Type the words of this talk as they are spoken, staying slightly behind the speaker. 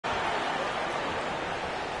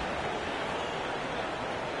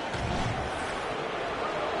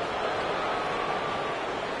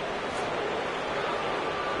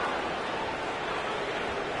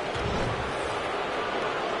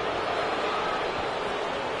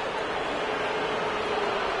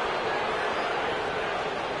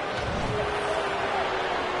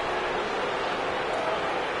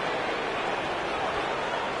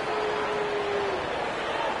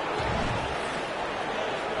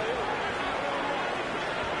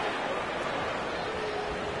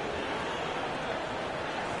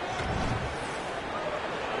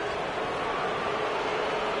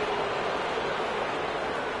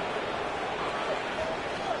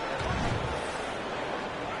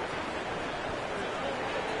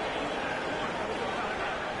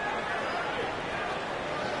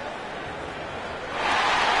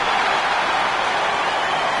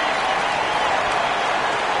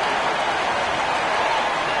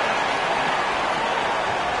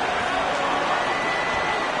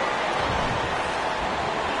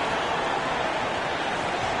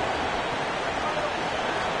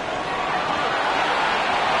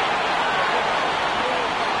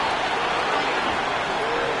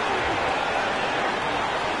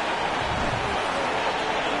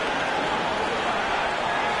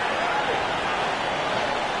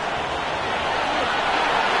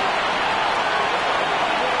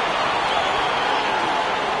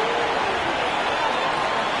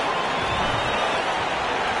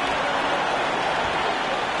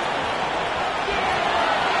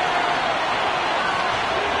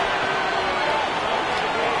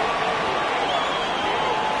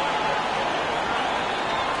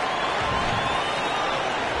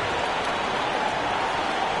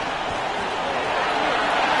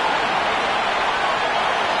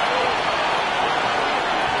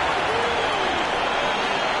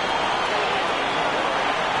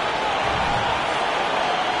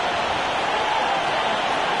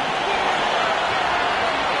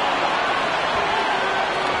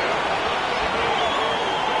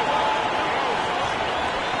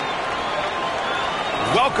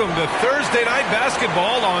welcome to Thursday Night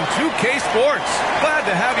Basketball on 2K Sports. Glad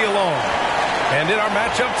to have you along. And in our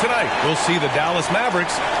matchup tonight, we'll see the Dallas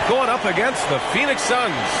Mavericks going up against the Phoenix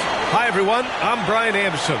Suns. Hi, everyone. I'm Brian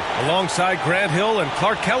Anderson, alongside Grant Hill and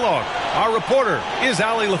Clark Kellogg. Our reporter is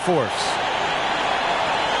Allie LaForce.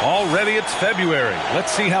 Already it's February.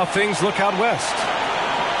 Let's see how things look out west.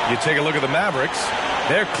 You take a look at the Mavericks.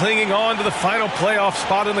 They're clinging on to the final playoff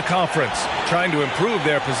spot in the conference, trying to improve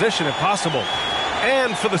their position if possible.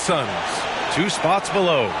 And for the Suns, 2 spots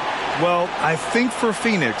below. Well, I think for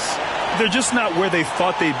Phoenix, they're just not where they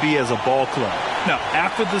thought they'd be as a ball club. Now,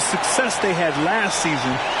 after the success they had last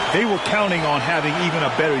season, they were counting on having even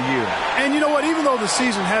a better year. And you know what? Even though the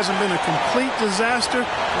season hasn't been a complete disaster,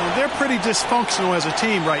 they're pretty dysfunctional as a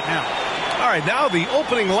team right now. All right, now the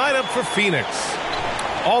opening lineup for Phoenix.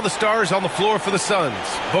 All the stars on the floor for the Suns.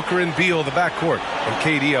 Booker and Beal, the backcourt, and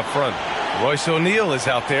KD up front. Royce O'Neal is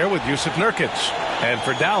out there with Yusuf Nurkic. And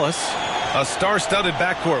for Dallas, a star-studded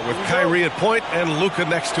backcourt with Kyrie at point and Luka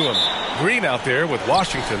next to him. Green out there with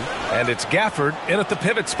Washington, and it's Gafford in at the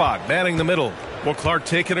pivot spot, manning the middle. Well, Clark,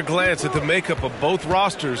 taking a glance at the makeup of both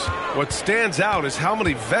rosters, what stands out is how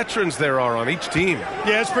many veterans there are on each team.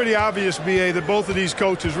 Yeah, it's pretty obvious, B.A., that both of these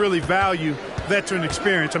coaches really value veteran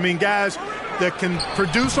experience. I mean, guys that can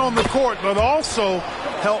produce on the court, but also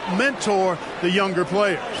help mentor the younger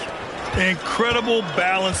players. Incredible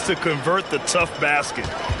balance to convert the tough basket.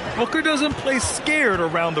 Booker doesn't play scared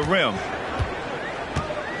around the rim.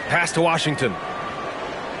 Pass to Washington.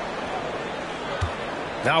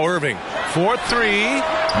 Now Irving. 4-3.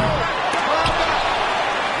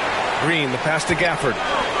 Green, the pass to Gafford.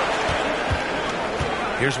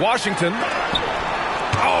 Here's Washington.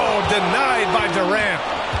 Oh, denied by Durant.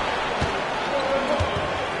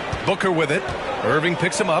 Booker with it. Irving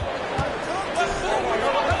picks him up.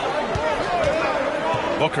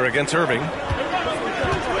 Booker against Irving.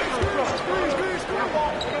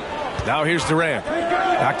 Now here's Durant.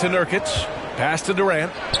 Back to Nurkic. Pass to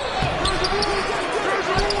Durant.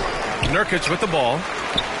 Nurkic with the ball.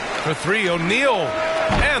 For 3, O'Neal.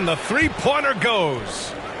 And the three-pointer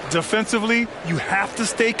goes. Defensively, you have to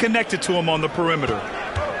stay connected to him on the perimeter.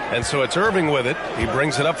 And so it's Irving with it. He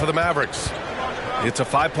brings it up for the Mavericks. It's a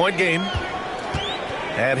 5-point game.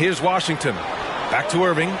 And here's Washington. Back to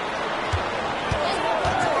Irving.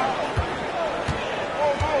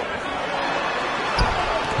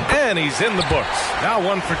 And he's in the books. Now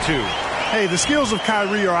 1 for 2. Hey, the skills of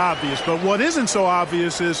Kyrie are obvious, but what isn't so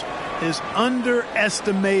obvious is his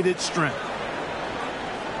underestimated strength.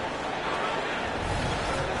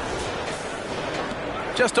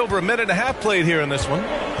 Just over a minute and a half played here in this one.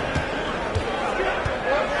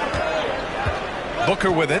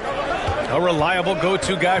 Booker with it. A reliable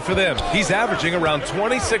go-to guy for them. He's averaging around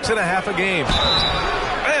 26.5 a game.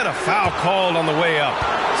 And a foul called on the way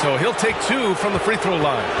up. So he'll take 2 from the free throw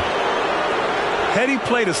line. Heady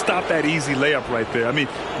play to stop that easy layup right there. I mean,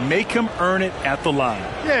 make him earn it at the line.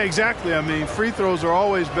 Yeah, exactly. I mean, free throws are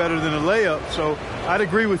always better than a layup, so I'd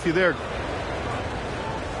agree with you there.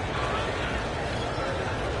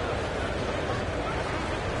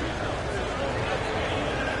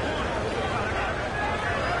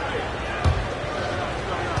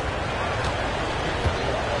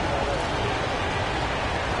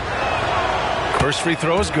 First free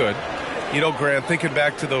throw is good. You know, Grant, thinking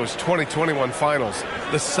back to those 2021 finals,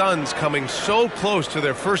 the Suns coming so close to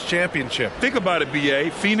their first championship. Think about it, B.A.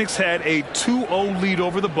 Phoenix had a 2-0 lead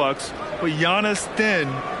over the Bucks, but Giannis then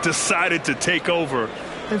decided to take over.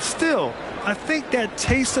 And still, I think that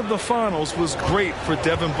taste of the finals was great for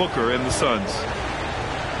Devin Booker and the Suns.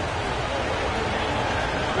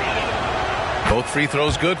 Both free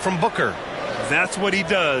throws good from Booker. That's what he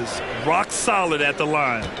does. Rock solid at the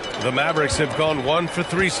line. The Mavericks have gone 1 for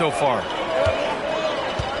 3 so far.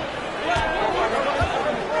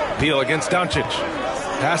 Beal against Doncic.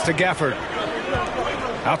 Pass to Gafford.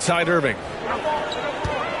 Outside Irving.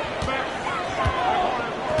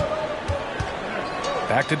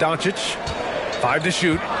 Back to Doncic. 5 to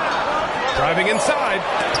shoot. Driving inside.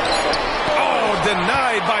 Oh,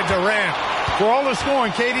 denied by Durant. For all the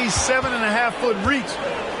scoring, KD's 7.5-foot reach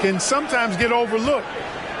can sometimes get overlooked.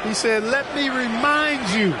 He said, let me remind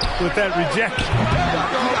you, with that rejection.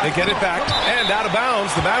 They get it back and out of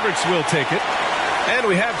bounds. The Mavericks will take it. And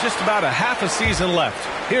we have just about a half a season left.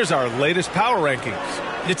 Here's our latest power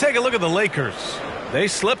rankings. You take a look at the Lakers. They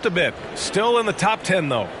slipped a bit. Still in the top 10,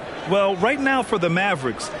 though. Well, right now for the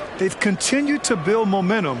Mavericks, they've continued to build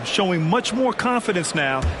momentum, showing much more confidence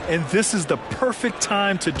now, and this is the perfect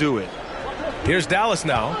time to do it. Here's Dallas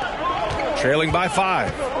now, trailing by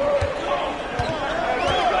 5.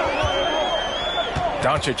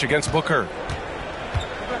 Doncic against Booker.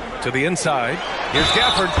 to the inside. Here's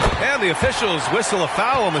Gafford, and the officials whistle a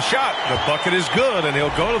foul on the shot. The bucket is good, and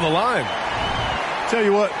he'll go to the line. Tell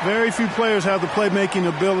you what, very few players have the playmaking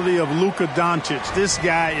ability of Luka Doncic. This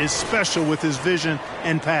guy is special with his vision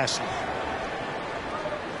and passing.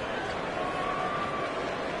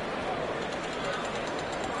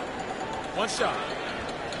 One shot.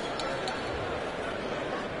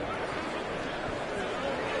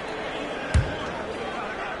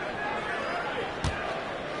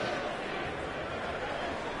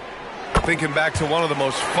 Thinking back to one of the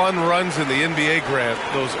most fun runs in the NBA, Grant,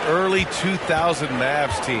 those early 2000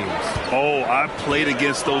 Mavs teams. Oh, I played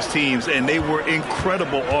against those teams, and they were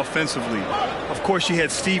incredible offensively. Of course, you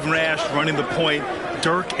had Steve Nash running the point,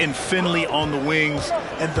 Dirk and Finley on the wings,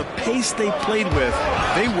 and the pace they played with,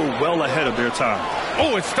 they were well ahead of their time.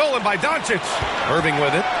 Oh, it's stolen by Doncic. Irving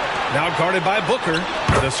with it. Now guarded by Booker.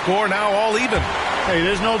 The score now all even. Hey,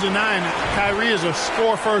 there's no denying it. Kyrie is a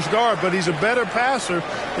score-first guard, but he's a better passer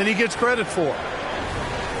than he gets credit for.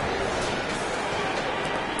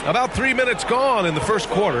 About 3 minutes gone in the first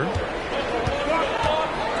quarter.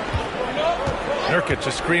 Nurkic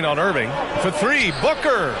a screen on Irving. For three,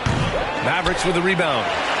 Booker. Mavericks with the rebound.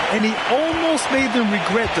 And he almost made them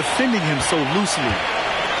regret defending him so loosely.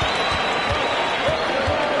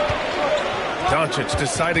 Doncic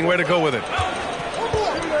deciding where to go with it.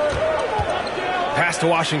 Pass to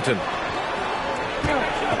Washington.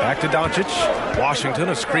 Back to Doncic. Washington,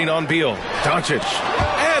 a screen on Beal. Doncic.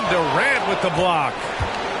 And Durant with the block.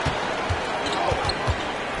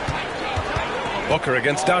 Booker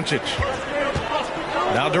against Doncic.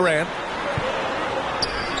 Now Durant.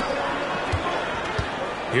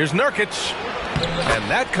 Here's Nurkic.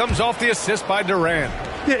 And that comes off the assist by Durant.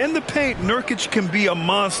 Yeah, in the paint, Nurkic can be a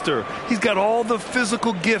monster. He's got all the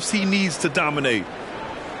physical gifts he needs to dominate.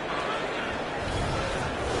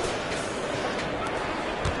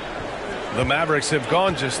 The Mavericks have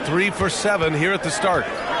gone just 3 for 7 here at the start.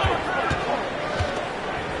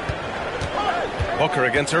 Booker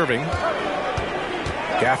against Irving.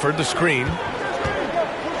 Gafford the screen.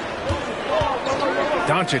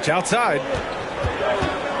 Doncic outside.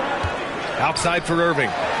 Outside for Irving.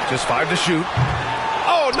 Just 5 to shoot.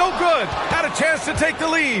 Oh, no good. Had a chance to take the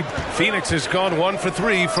lead. Phoenix has gone 1 for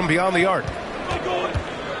 3 from beyond the arc.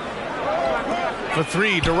 For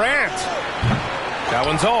three, Durant. That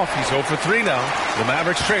one's off. He's 0 for 3 now. The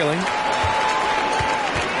Mavericks trailing.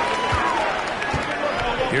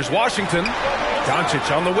 Here's Washington. Doncic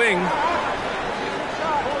on the wing.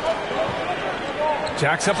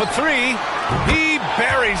 Jacks up a 3. He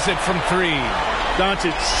buries it from 3.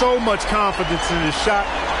 Doncic, so much confidence in his shot.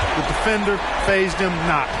 The defender phased him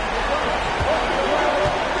not.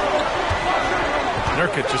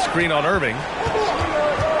 Nurkic a screen on Irving.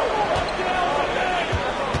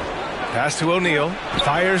 Pass to O'Neal.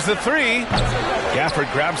 Fires the 3.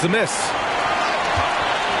 Gafford grabs the miss.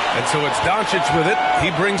 And so it's Doncic with it.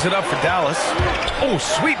 He brings it up for Dallas. Oh,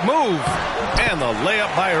 sweet move. And the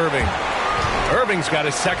layup by Irving. Irving's got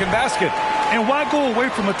his second basket. And why go away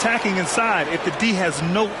from attacking inside if the D has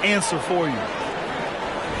no answer for you?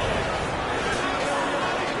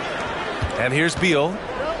 And here's Beal.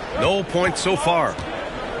 No points so far.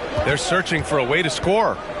 They're searching for a way to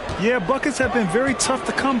score. Yeah, buckets have been very tough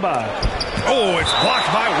to come by. Oh, it's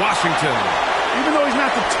blocked by Washington. Even though he's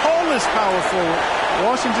not the tallest power forward,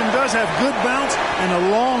 Washington does have good bounce and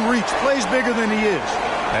a long reach. Plays bigger than he is.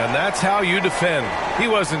 And that's how you defend. He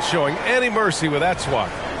wasn't showing any mercy with that swat.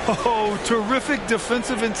 Oh, terrific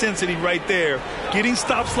defensive intensity right there. Getting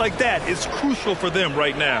stops like that is crucial for them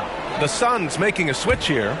right now. The Suns making a switch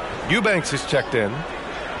here. Eubanks is checked in.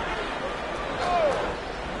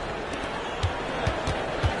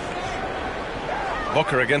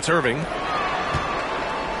 Booker against Irving.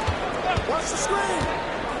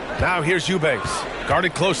 Now here's Eubanks.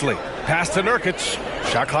 Guarded closely. Pass to Nurkic.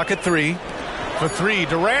 Shot clock at 3. For 3,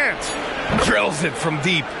 Durant. Drills it from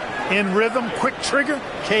deep. In rhythm, quick trigger,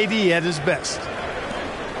 KD at his best.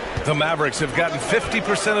 The Mavericks have gotten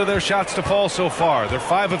 50% of their shots to fall so far. They're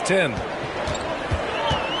 5 of 10.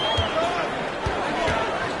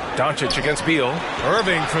 Doncic against Beal.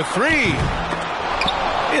 Irving for 3.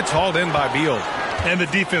 It's hauled in by Beal. And the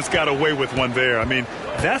defense got away with one there. I mean,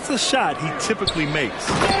 that's a shot he typically makes.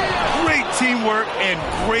 Great teamwork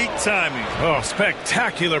and great timing. Oh,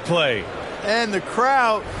 spectacular play. And the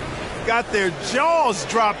crowd got their jaws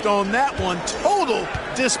dropped on that one. Total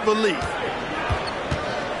disbelief.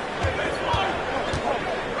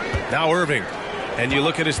 Now Irving. And you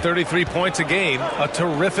look at his 33 points a game. A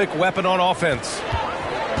terrific weapon on offense.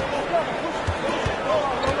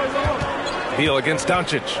 Beal against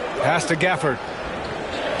Doncic. Pass to Gafford.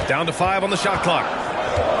 Down to 5 on the shot clock.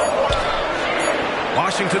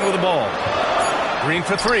 Washington with the ball. Green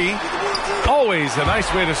for three. Always a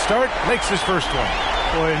nice way to start. Makes his first one.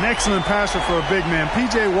 Boy, an excellent passer for a big man.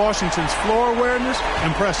 P.J. Washington's floor awareness,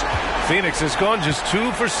 impressive. Phoenix has gone just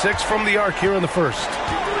 2 for 6 from the arc here in the first.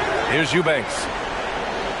 Here's Eubanks.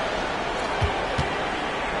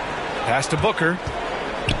 Pass to Booker.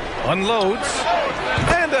 Unloads.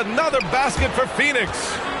 And another basket for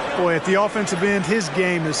Phoenix. Boy, at the offensive end, his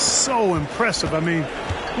game is so impressive. I mean,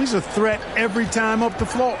 he's a threat every time up the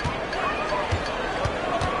floor.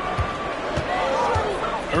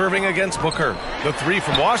 Irving against Booker. The three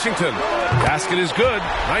from Washington. Basket is good.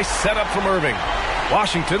 Nice setup from Irving.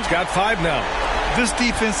 Washington's got 5 now. This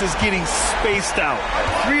defense is getting spaced out.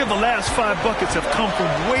 3 of the last 5 buckets have come from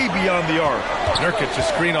way beyond the arc. Nurkic a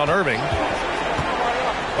screen on Irving.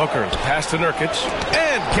 Booker, pass to Nurkic.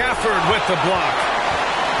 And Gafford with the block.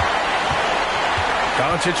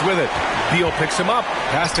 Doncic with it. Beal picks him up.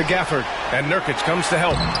 Pass to Gafford. And Nurkic comes to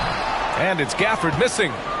help. And it's Gafford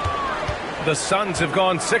missing. The Suns have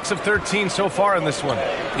gone 6 of 13 so far in this one.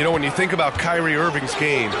 You know, when you think about Kyrie Irving's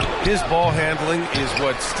game, his ball handling is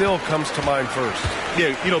what still comes to mind first.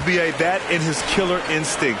 Yeah, you know, B.A., that and his killer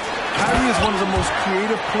instinct. Kyrie is one of the most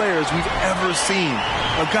creative players we've ever seen.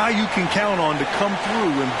 A guy you can count on to come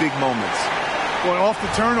through in big moments. Boy, off the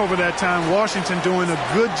turnover that time, Washington doing a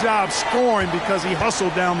good job scoring because he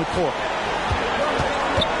hustled down the court.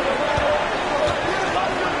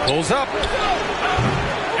 Pulls up.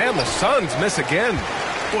 And the Suns miss again.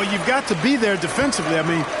 Boy, you've got to be there defensively. I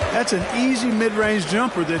mean, that's an easy mid-range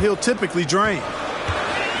jumper that he'll typically drain.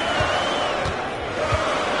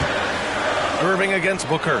 Irving against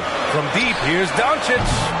Booker. From deep, here's Doncic.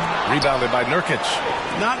 Rebounded by Nurkic.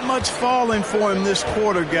 Not much falling for him this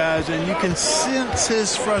quarter, guys, and you can sense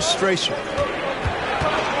his frustration.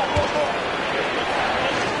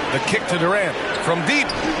 The kick to Durant. From deep.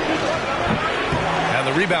 And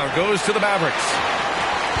the rebound goes to the Mavericks.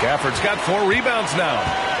 Gafford's got 4 rebounds now.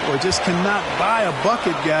 Boy, just cannot buy a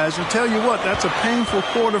bucket, guys. I'll tell you what, that's a painful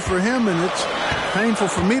quarter for him, and it's painful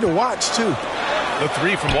for me to watch, too. The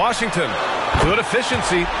 3 from Washington. Good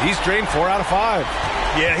efficiency. He's drained 4 out of 5.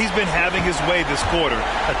 Yeah, he's been having his way this quarter,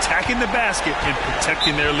 attacking the basket and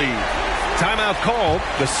protecting their lead. Timeout called.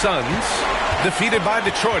 The Suns defeated by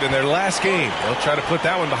Detroit in their last game. They'll try to put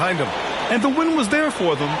that one behind them. And the win was there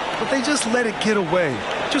for them, but they just let it get away.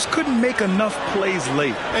 Just couldn't make enough plays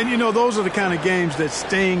late. And, you know, those are the kind of games that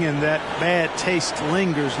sting and that bad taste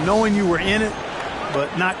lingers. Knowing you were in it,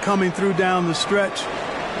 but not coming through down the stretch,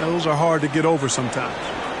 those are hard to get over sometimes.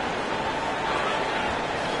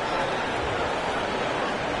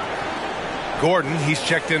 Gordon, he's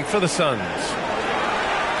checked in for the Suns.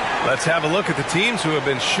 Let's have a look at the teams who have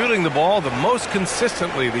been shooting the ball the most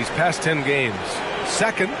consistently these past 10 games.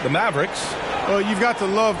 Second, the Mavericks. Well, you've got to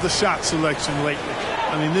love the shot selection lately.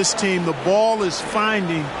 I mean, this team, the ball is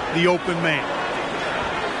finding the open man.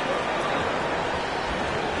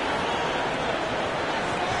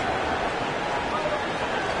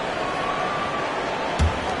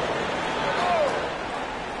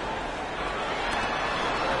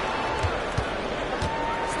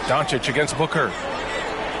 Doncic against Booker.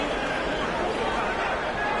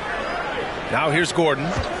 Now here's Gordon.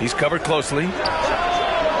 He's covered closely.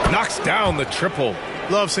 Knocks down the triple.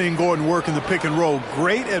 Love seeing Gordon work in the pick and roll.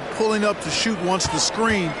 Great at pulling up to shoot once the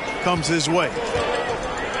screen comes his way.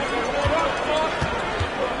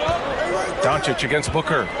 Doncic against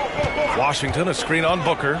Booker. Washington, a screen on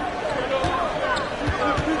Booker.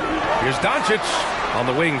 Here's Doncic on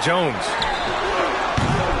the wing. Jones.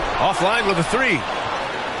 Offline with a 3.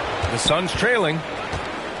 The Suns trailing.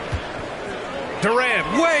 Durant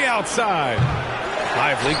way outside.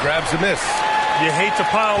 Lively grabs a miss. You hate to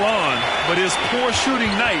pile on, but his poor shooting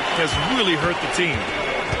night has really hurt the team.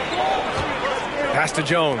 Pass to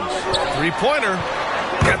Jones. 3-pointer.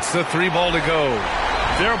 Gets the 3 ball to go.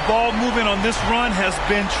 Their ball movement on this run has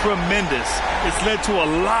been tremendous. It's led to a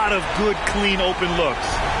lot of good, clean, open looks.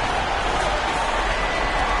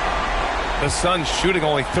 The Suns shooting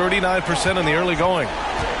only 39% in the early going.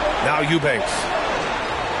 Now Eubanks.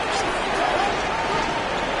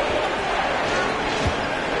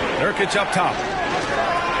 Nurkic up top.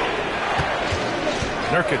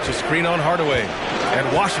 Nurkic a screen on Hardaway.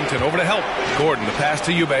 And Washington over to help. Gordon the pass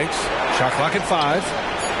to Eubanks. Shot clock at 5.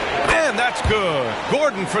 And that's good.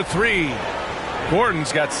 Gordon for 3.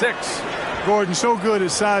 Gordon's got 6. Gordon so good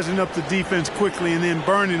at sizing up the defense quickly and then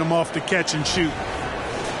burning them off the catch and shoot.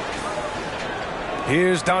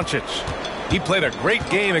 Here's Doncic. He played a great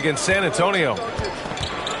game against San Antonio.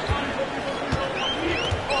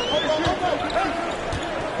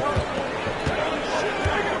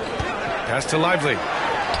 Pass to Lively.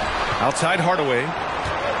 Outside Hardaway.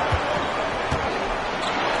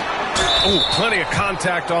 Oh, plenty of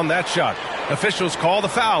contact on that shot. Officials call the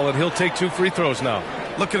foul, and he'll take 2 free throws now.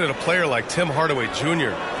 Looking at a player like Tim Hardaway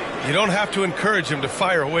Jr., you don't have to encourage him to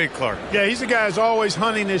fire away, Clark. Yeah, he's a guy who's always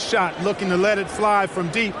hunting his shot, looking to let it fly from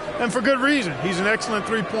deep, and for good reason. He's an excellent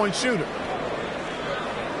three-point shooter.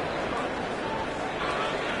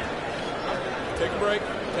 Take a break.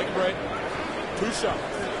 Take a break. 2 shots.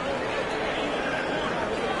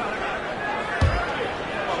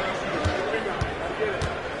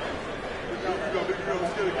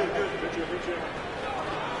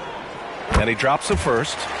 And he drops the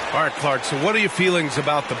first. All right, Clark, so what are your feelings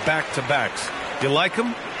about the back-to-backs? You like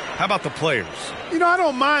them? How about the players? You know, I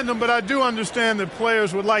don't mind them, but I do understand that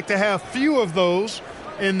players would like to have few of those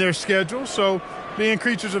in their schedule. So being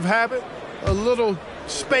creatures of habit, a little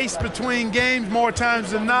space between games more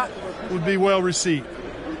times than not would be well received.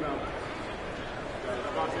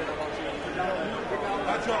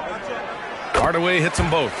 Hardaway hits them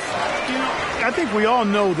both. You know, I think we all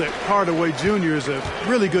know that Hardaway Jr. is a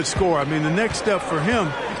really good scorer. I mean, the next step for him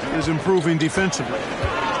is improving defensively.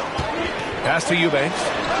 Pass to Eubanks.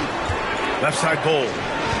 Left side goal.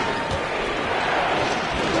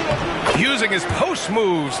 Using his post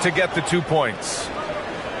moves to get the 2 points.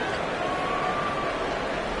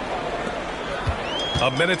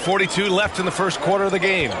 A minute 42 left in the first quarter of the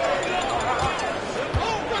game.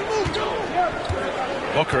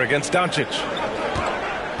 Booker against Doncic.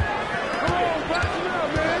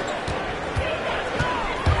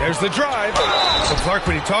 There's the drive. So, Clark,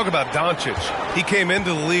 when you talk about Doncic, he came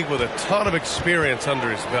into the league with a ton of experience under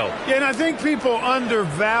his belt. Yeah, and I think people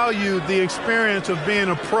undervalued the experience of being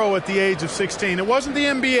a pro at the age of 16. It wasn't the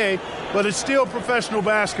NBA, but it's still professional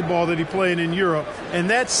basketball that he played in Europe. And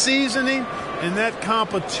that seasoning and that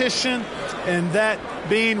competition and that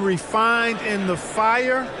being refined in the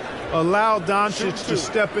fire allowed Doncic to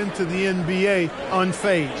step into the NBA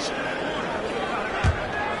unfazed.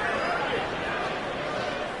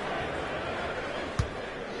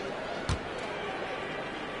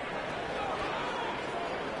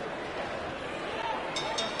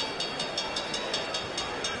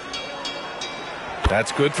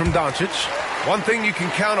 That's good from Doncic. One thing you can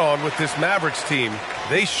count on with this Mavericks team,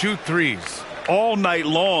 they shoot threes. All night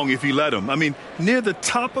long if you let them. I mean, near the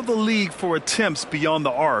top of the league for attempts beyond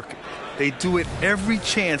the arc. They do it every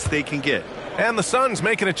chance they can get. And the Suns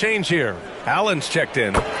making a change here. Allen's checked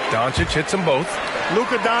in. Doncic hits them both.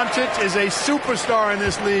 Luka Doncic is a superstar in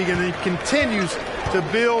this league, and he continues to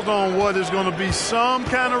build on what is going to be some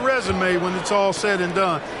kind of resume when it's all said and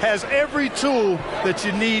done. Has every tool that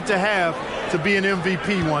you need to have to be an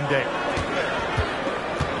MVP one day.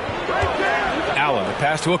 Allen, the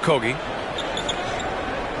pass to Okogie.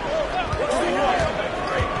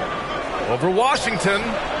 Over Washington.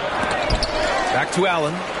 Back to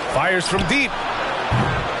Allen. Fires from deep.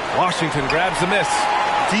 Washington grabs the miss.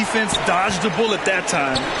 Defense dodged the bullet that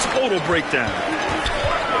time. Total breakdown.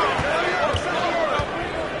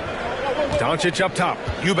 Doncic up top.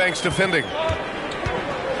 Eubanks defending.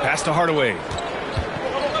 Pass to Hardaway.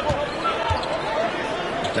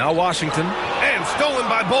 Now Washington. And stolen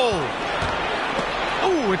by Bull.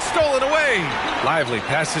 Ooh, it's stolen away. Lively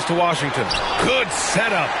passes to Washington. Good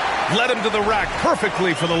setup. Led him to the rack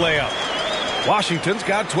perfectly for the layup. Washington's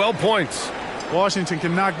got 12 points. Washington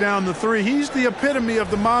can knock down the three. He's the epitome of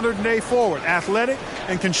the modern-day forward. Athletic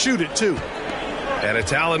and can shoot it, too. And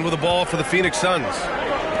it's Allen with the ball for the Phoenix Suns.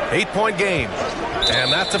 8-point game.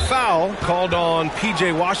 And that's a foul called on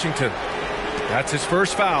P.J. Washington. That's his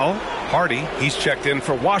first foul. Hardy, he's checked in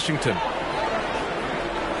for Washington.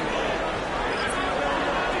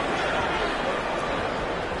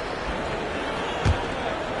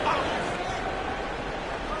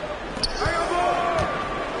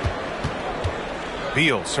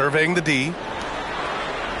 Beal surveying the D.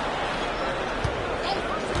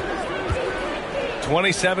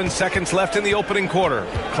 27 seconds left in the opening quarter.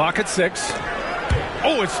 Clock at 6.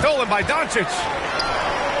 Oh, it's stolen by Doncic.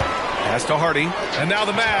 Pass to Hardy. And now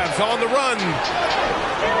the Mavs on the run.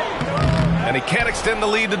 And he can't extend the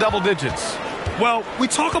lead to double digits. Well, we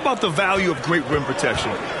talk about the value of great rim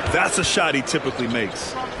protection. That's a shot he typically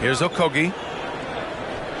makes. Here's Okogie.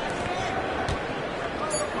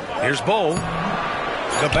 Here's Bull.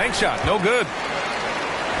 The bank shot, no good.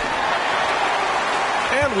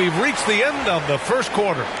 And we've reached the end of the first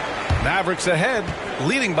quarter. Mavericks ahead,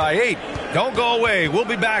 leading by 8. Don't go away. We'll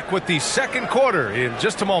be back with the second quarter in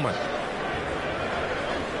just a moment.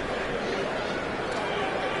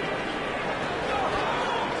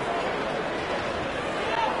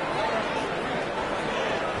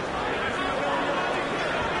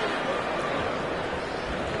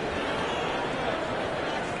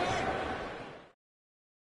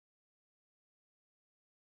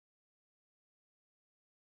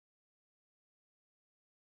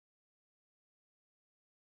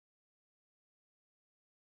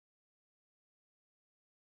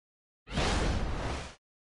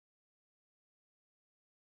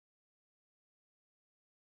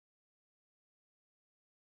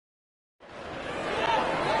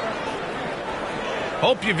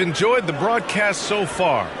 Hope you've enjoyed the broadcast so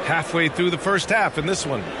far. Halfway through the first half in this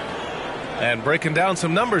one. And breaking down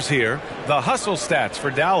some numbers here, the hustle stats for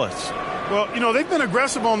Dallas. Well, you know, they've been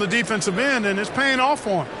aggressive on the defensive end, and it's paying off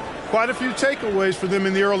for them. Quite a few takeaways for them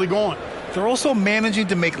in the early going. They're also managing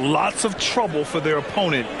to make lots of trouble for their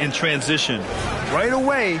opponent in transition. Right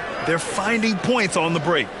away, they're finding points on the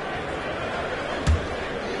break.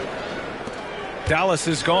 Dallas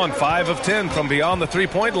has gone 5 of 10 from beyond the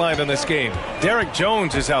three-point line in this game. Derek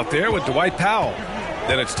Jones is out there with Dwight Powell.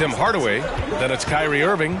 Then it's Tim Hardaway. Then it's Kyrie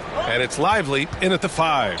Irving. And it's Lively in at the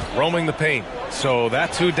 5, roaming the paint. So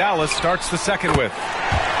that's who Dallas starts the second with.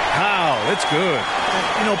 Powell, it's good.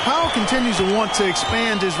 You know, Powell continues to want to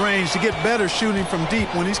expand his range to get better shooting from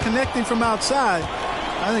deep. When he's connecting from outside,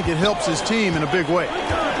 I think it helps his team in a big way.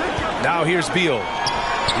 Now here's Beal.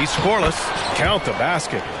 He's scoreless. Count the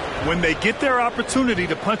basket. When they get their opportunity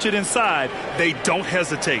to punch it inside, they don't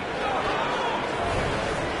hesitate.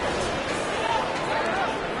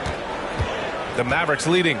 The Mavericks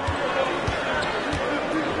leading.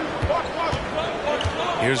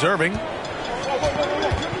 Here's Irving.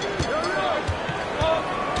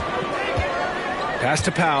 Pass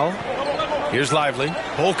to Powell. Here's Lively.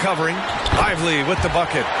 Hole covering. Lively with the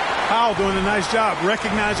bucket. Powell doing a nice job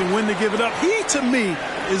recognizing when to give it up. He, to me,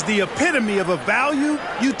 is the epitome of a value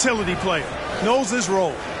utility player. Knows his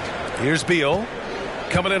role. Here's Beal.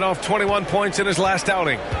 Coming in off 21 points in his last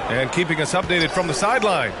outing. And keeping us updated from the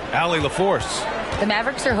sideline, Allie LaForce. The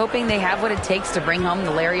Mavericks are hoping they have what it takes to bring home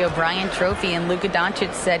the Larry O'Brien trophy, and Luka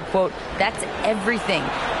Doncic said, quote, "That's everything.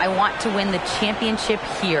 I want to win the championship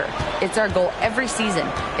here. It's our goal every season.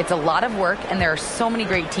 It's a lot of work, and there are so many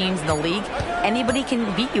great teams in the league. Anybody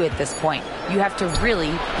can beat you at this point. You have to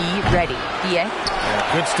really be ready." B.A.?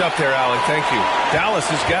 Yeah, good stuff there, Allie. Thank you. Dallas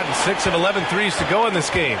has gotten 6 of 11 threes to go in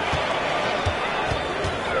this game.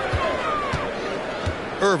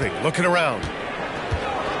 Irving looking around.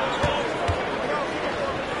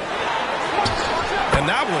 And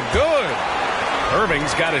that one good.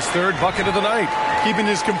 Irving's got his third bucket of the night. Keeping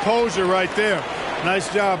his composure right there.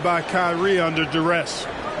 Nice job by Kyrie under duress.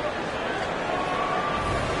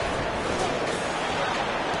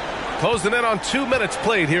 Closing in on 2 minutes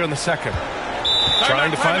played here in the second. Trying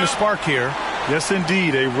to find a spark here. Yes,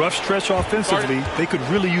 indeed. A rough stretch offensively. They could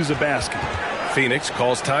really use a basket. Phoenix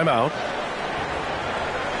calls timeout.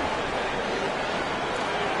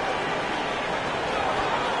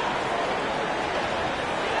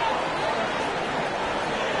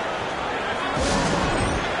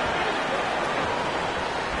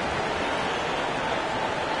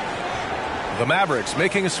 The Mavericks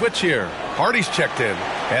making a switch here. Hardy's checked in.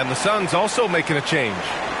 And the Suns also making a change.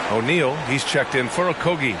 O'Neal, he's checked in for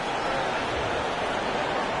Okogie.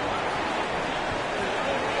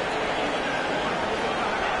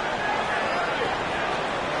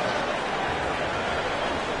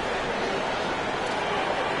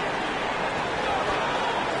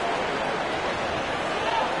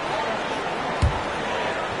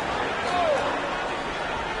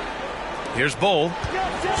 Here's Bull.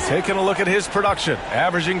 Taking a look at his production,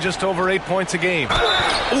 averaging just over 8 points a game.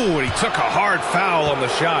 Ooh, and he took a hard foul on the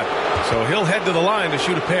shot. So he'll head to the line to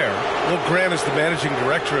shoot a pair. Will Grant is the managing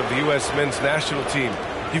director of the U.S. men's national team.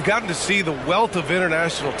 You've gotten to see the wealth of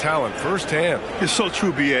international talent firsthand. It's so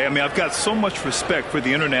true, B.A. I mean, I've got so much respect for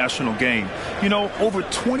the international game. You know, over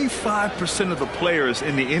 25% of the players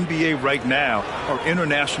in the NBA right now are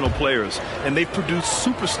international players, and they've produced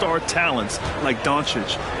superstar talents like Doncic,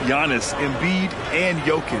 Giannis, Embiid, and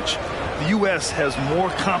Jokic. The U.S. has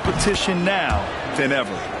more competition now than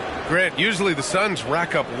ever. Grant, usually the Suns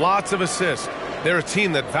rack up lots of assists. They're a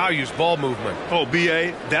team that values ball movement. Oh,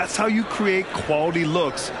 B.A., that's how you create quality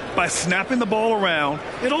looks, by snapping the ball around.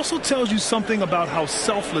 It also tells you something about how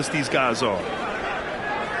selfless these guys are.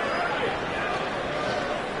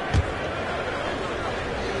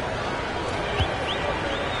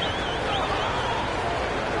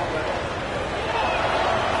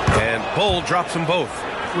 And Bull drops them both.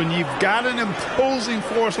 When you've got an imposing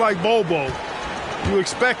force like Bobo, you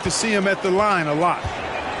expect to see him at the line a lot.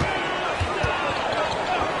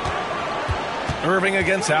 Irving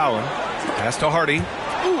against Allen. Pass to Hardy.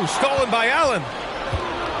 Ooh, stolen by Allen.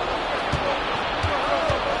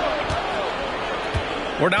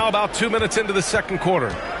 We're now about 2 minutes into the second quarter.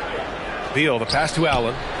 Beal, the pass to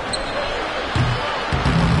Allen.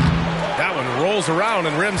 That one rolls around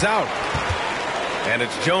and rims out. And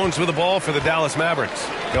it's Jones with the ball for the Dallas Mavericks.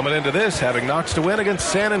 Coming into this, having knocks to win against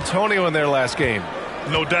San Antonio in their last game.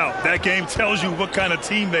 No doubt. That game tells you what kind of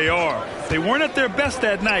team they are. They weren't at their best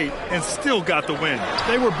that night and still got the win.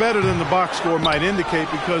 They were better than the box score might indicate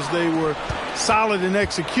because they were solid in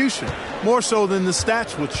execution. more so than the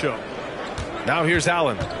stats would show. Now here's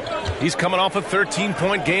Allen. He's coming off a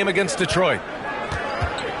 13-point game against Detroit.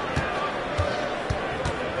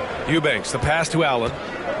 Eubanks, the pass to Allen.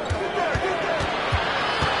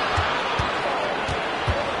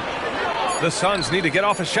 The Suns need to get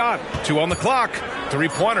off a shot. 2 on the clock.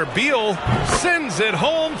 Three-pointer. Beal sends it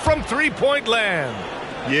home from three-point land.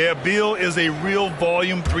 Yeah, Beal is a real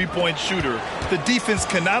volume three-point shooter. The defense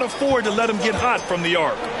cannot afford to let him get hot from the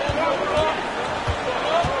arc.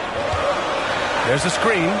 There's a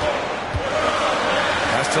screen.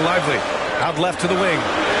 Pass to Lively. Out left to the wing.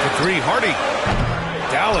 For three, Hardy.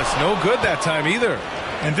 Dallas, no good that time either.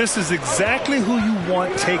 And this is exactly who you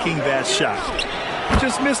want taking that shot. He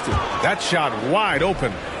just missed it. That shot wide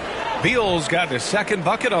open. Beal's got his second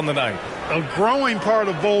bucket on the night. A growing part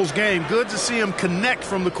of Bole's game. Good to see him connect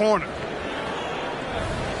from the corner.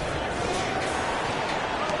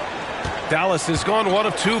 Dallas has gone 1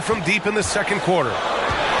 of 2 from deep in the second quarter.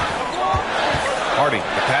 Hardy, the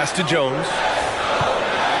pass to Jones.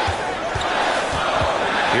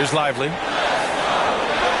 Here's Lively.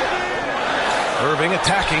 Irving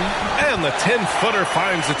attacking, and the 10-footer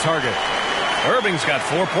finds the target. Irving's got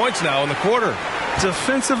 4 points now in the quarter.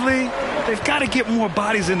 Defensively, they've got to get more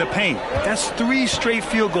bodies in the paint. That's 3 straight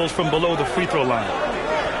field goals from below the free throw line.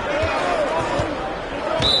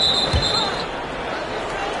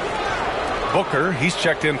 Booker, he's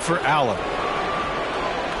checked in for Allen.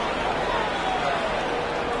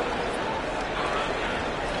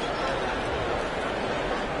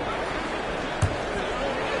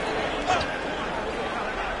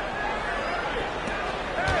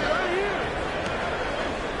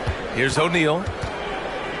 Here's O'Neal.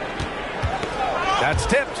 That's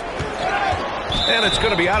tipped. And it's going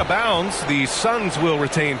to be out of bounds. The Suns will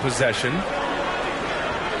retain possession.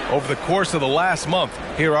 Over the course of the last month,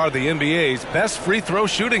 here are the NBA's best free throw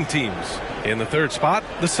shooting teams. In the third spot,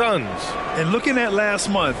 the Suns. And looking at last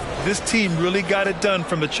month, this team really got it done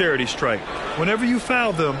from the charity stripe. Whenever you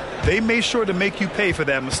foul them, they made sure to make you pay for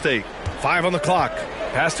that mistake. 5 on the clock.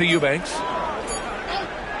 Pass to Eubanks.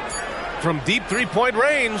 From deep three-point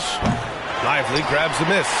range, Lively grabs the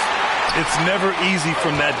miss. It's never easy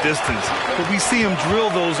from that distance, but we see him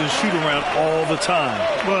drill those and shoot around all the time.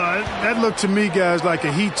 Well, that looked to me, guys, like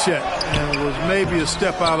a heat check, and it was maybe a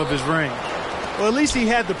step out of his range. Well, at least he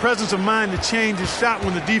had the presence of mind to change his shot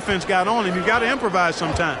when the defense got on him. You've got to improvise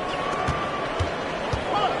sometimes.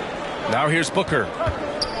 Now here's Booker.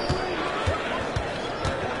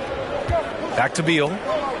 Back to Beal.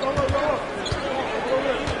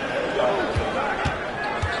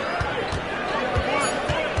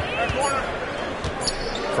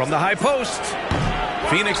 From the high post.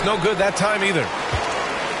 Phoenix no good that time either.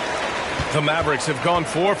 The Mavericks have gone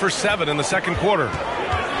 4 for 7 in the second quarter.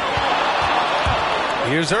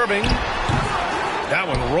 Here's Irving. That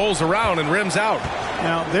one rolls around and rims out.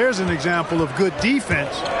 Now, there's an example of good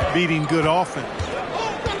defense beating good offense.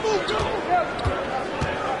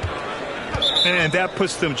 And that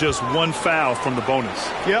puts them just 1 foul from the bonus.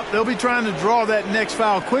 Yep, they'll be trying to draw that next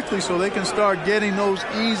foul quickly so they can start getting those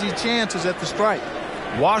easy chances at the stripe.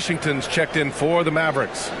 Washington's checked in for the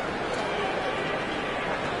Mavericks.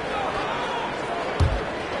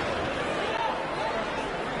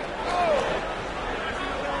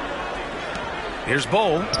 Here's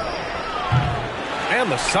Bol.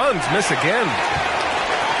 And the Suns miss again.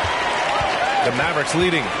 The Mavericks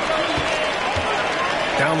leading.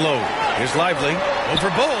 Down low. Here's Lively. Over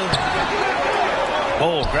Bol.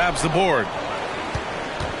 Bol grabs the board.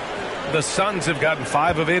 The Suns have gotten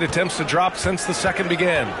 5 of 8 attempts to drop since the second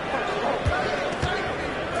began.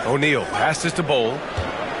 O'Neal passes to Bol.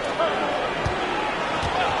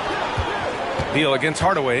 Beal against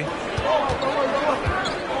Hardaway.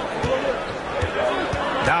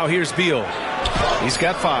 Now here's Beal. He's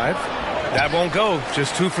got 5. That won't go.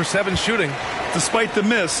 Just 2 for 7 shooting. Despite the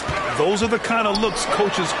miss, those are the kind of looks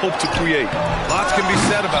coaches hope to create. Lots can be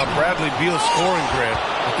said about Bradley Beal's scoring, Grant,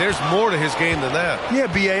 but there's more to his game than that. Yeah,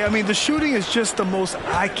 B.A., I mean, the shooting is just the most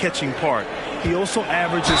eye-catching part. He also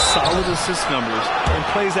averages solid assist numbers and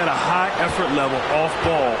plays at a high effort level off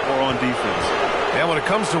ball or on defense. And when it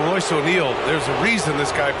comes to Royce O'Neal, there's a reason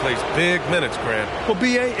this guy plays big minutes, Grant. Well,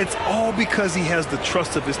 B.A., it's all because he has the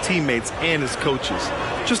trust of his teammates and his coaches.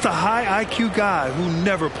 Just a high IQ guy who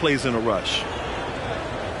never plays in a rush.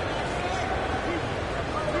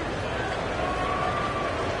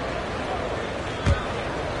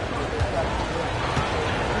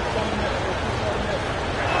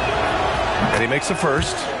 And he makes the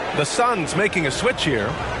first. The Suns making a switch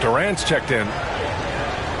here. Durant's checked in.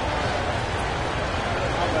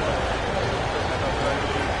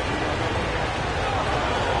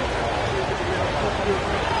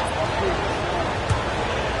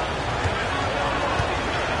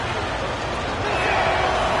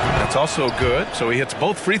 It's also good, so he hits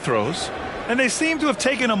both free throws. And they seem to have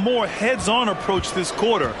taken a more heads-on approach this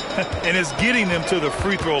quarter, and it's getting them to the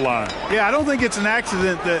free throw line. Yeah, I don't think it's an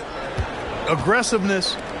accident that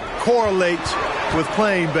aggressiveness correlates with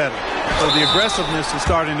playing better. So the aggressiveness is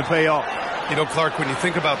starting to pay off. You know, Clark, when you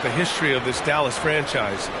think about the history of this Dallas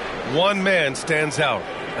franchise, one man stands out.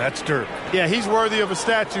 That's Dirk. Yeah, he's worthy of a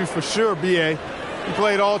statue for sure, B.A. He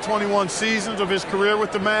played all 21 seasons of his career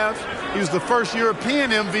with the Mavs. He was the first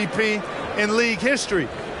European MVP in league history.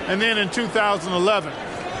 And then in 2011,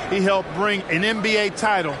 he helped bring an NBA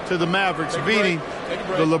title to the Mavericks, beating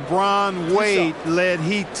the LeBron Wade-led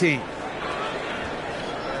Heat team.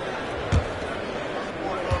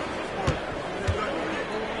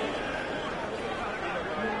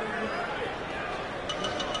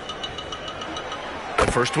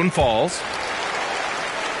 The first one falls.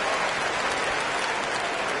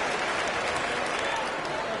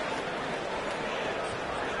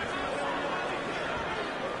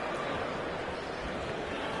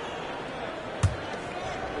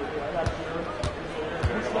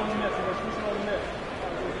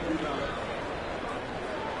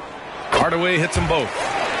 Hardaway hits them both.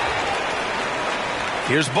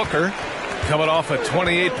 Here's Booker coming off a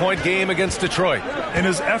 28-point game against Detroit. And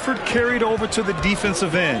his effort carried over to the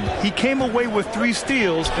defensive end. He came away with 3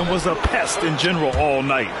 steals and was a pest in general all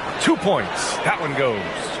night. 2 points. That one goes.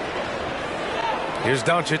 Here's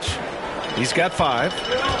Doncic. He's got 5.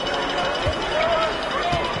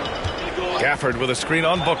 Gafford with a screen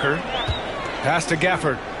on Booker. Pass to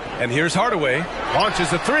Gafford. And here's Hardaway.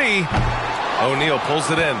 Launches a 3. O'Neal pulls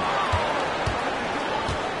it in.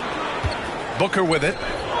 Booker with it.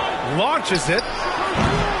 Launches it.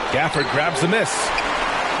 Gafford grabs the miss.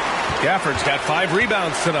 Gafford's got 5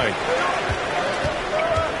 rebounds tonight.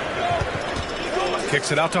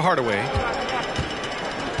 Kicks it out to Hardaway.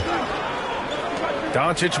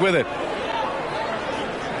 Doncic with it.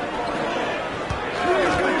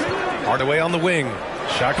 Hardaway on the wing.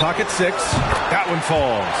 Shot clock at 6. That one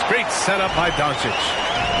falls. Great setup by Doncic.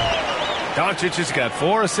 Doncic has got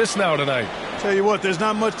 4 assists now tonight. Tell you what, there's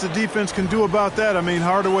not much the defense can do about that. I mean,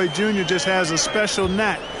 Hardaway Jr. just has a special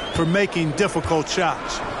knack for making difficult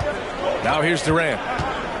shots. Now here's Durant.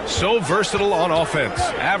 So versatile on offense,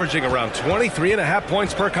 averaging around 23.5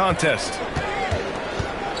 points per contest.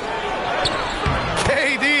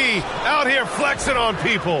 KD out here flexing on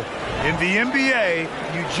people. In the NBA,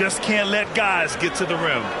 you just can't let guys get to the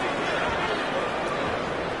rim.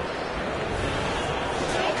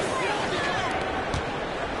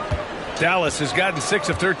 Dallas has gotten 6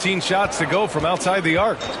 of 13 shots to go from outside the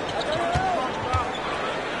arc.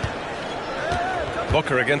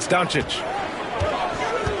 Booker against Doncic.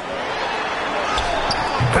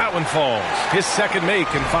 That one falls. His second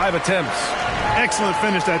make in 5 attempts. Excellent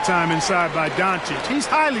finish that time inside by Doncic. He's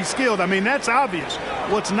highly skilled. I mean, that's obvious.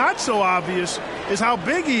 What's not so obvious is how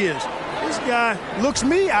big he is. This guy looks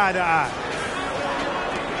me eye to eye.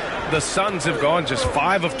 The Suns have gone just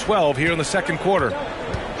 5 of 12 here in the second quarter.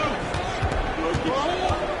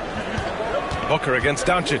 Booker against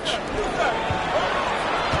Doncic.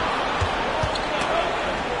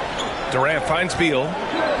 Durant finds Beal.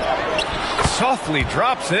 Softly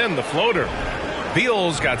drops in the floater.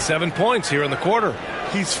 Beal's got 7 points here in the quarter.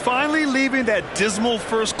 He's finally leaving that dismal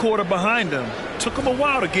first quarter behind him. Took him a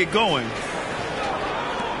while to get going.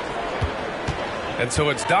 And so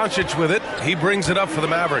it's Doncic with it. He brings it up for the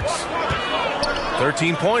Mavericks.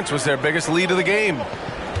 13 points was their biggest lead of the game.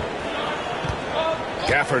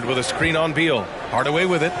 Gafford with a screen on Beal. Hardaway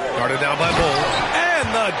with it. Guarded down by Bull. And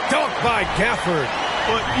the dunk by Gafford.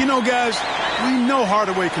 But, you know, guys, we know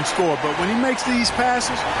Hardaway can score, but when he makes these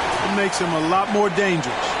passes, it makes him a lot more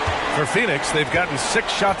dangerous. For Phoenix, they've gotten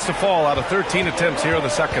 6 shots to fall out of 13 attempts here in the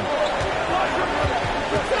second.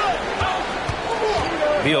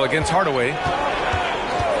 Beal against Hardaway.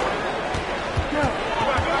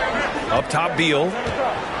 Up top, Beal.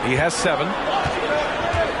 He has 7.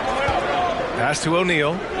 Pass to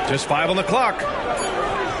O'Neal. Just 5 on the clock.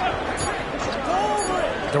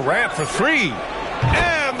 Durant for 3.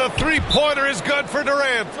 And the three-pointer is good for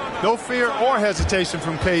Durant. No fear or hesitation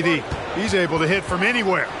from KD. He's able to hit from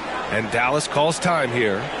anywhere. And Dallas calls time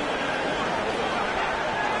here.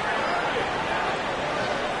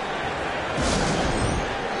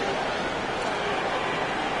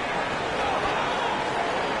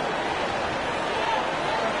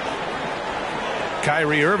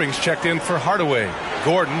 Kyrie Irving's checked in for Hardaway.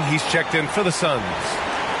 Gordon, he's checked in for the Suns.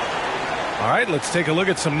 All right, let's take a look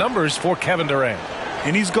at some numbers for Kevin Durant.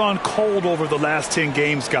 And he's gone cold over the last 10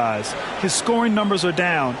 games, guys. His scoring numbers are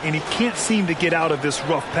down, and he can't seem to get out of this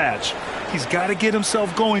rough patch. He's got to get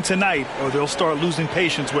himself going tonight or they'll start losing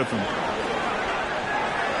patience with him.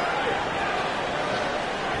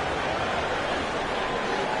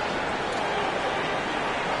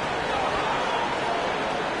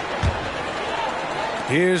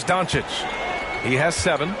 Here's Doncic. He has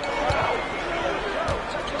 7.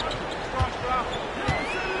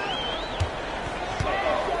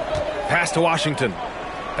 Pass to Washington.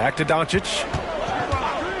 Back to Doncic.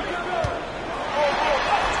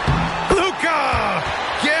 Luka!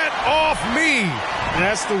 Get off me!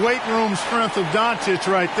 That's the weight room strength of Doncic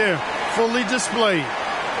right there. Fully displayed.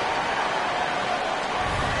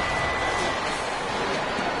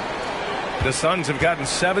 The Suns have gotten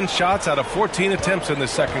 7 shots out of 14 attempts in the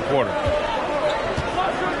second quarter.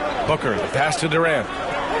 Booker, the pass to Durant.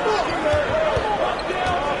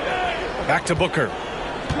 Back to Booker.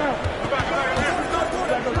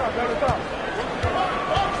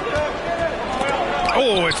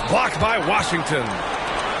 Oh, it's blocked by Washington.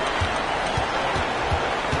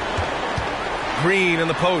 Green in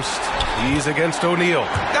the post. He's against O'Neal.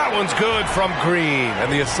 That one's good from Green.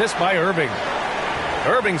 And the assist by Irving.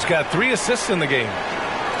 Irving's got 3 assists in the game.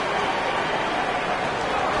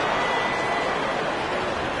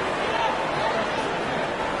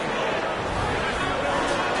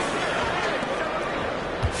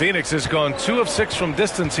 Phoenix has gone 2 of 6 from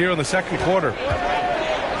distance here in the second quarter.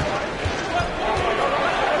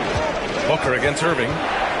 Booker against Irving.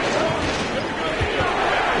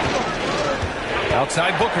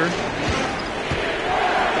 Outside Booker.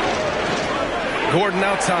 Gordon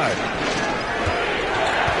outside.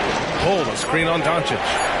 Pull a screen on Doncic.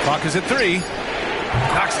 Clock is at 3.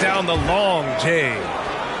 Knocks down the long J.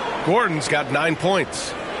 Gordon's got 9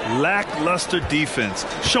 points. Lackluster defense,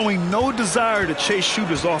 showing no desire to chase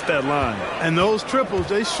shooters off that line. And those triples,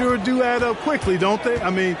 they sure do add up quickly, don't they? I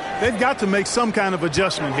mean, they've got to make some kind of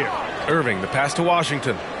adjustment here. Irving, the pass to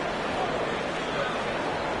Washington.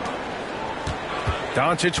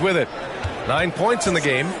 Doncic with it. 9 points in the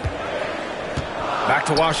game. Back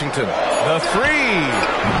to Washington. The 3.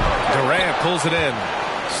 Durant pulls it in.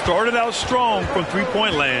 Started out strong from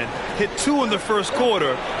three-point land. Hit 2 in the first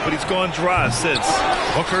quarter, but he's gone dry since.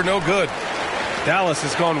 Booker no good. Dallas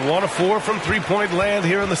has gone 1 of 4 from three-point land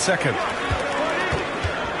here in the second.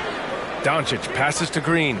 Doncic passes to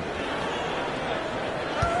Green.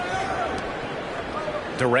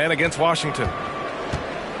 Durant against Washington.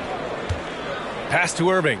 Pass to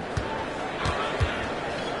Irving.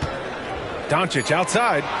 Doncic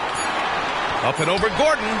outside. Up and over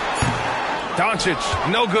Gordon.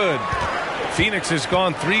 Doncic, no good. Phoenix has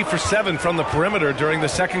gone 3 for 7 from the perimeter during the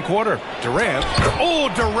second quarter. Durant.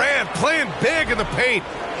 Oh, Durant playing big in the paint.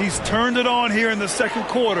 He's turned it on here in the second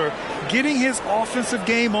quarter, getting his offensive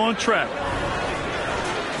game on track.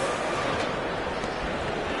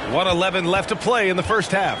 1:11 left to play in the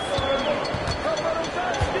first half.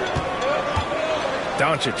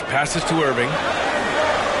 Doncic passes to Irving.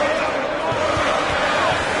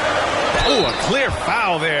 Oh, a clear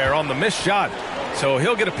foul there on the missed shot. So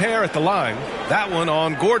he'll get a pair at the line. That one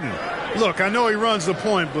on Gordon. Look, I know he runs the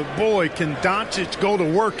point, but boy, can Doncic go to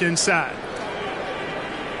work inside.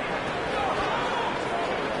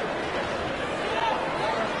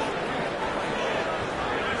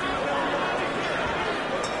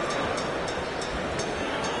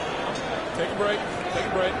 Take a break. Take a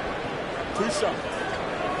break. 2 shots.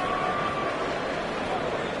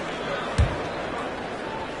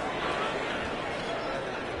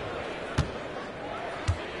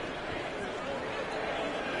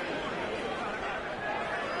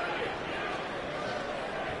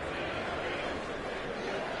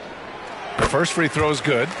 First free throw is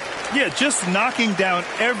good. Yeah, just knocking down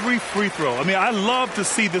every free throw. I mean, I love to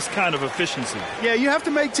see this kind of efficiency. Yeah, you have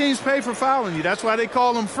to make teams pay for fouling you. That's why they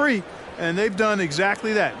call them free. And they've done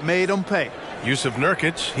exactly that, made them pay. Jusuf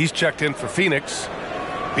Nurkic, he's checked in for Phoenix.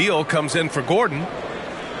 Beal comes in for Gordon.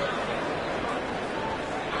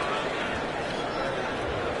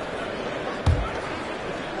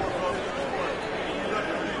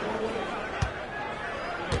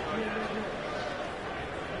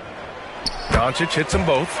 Doncic hits them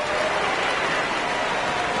both.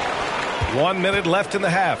 1 minute left in the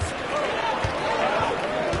half.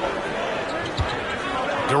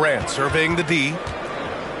 Durant surveying the D.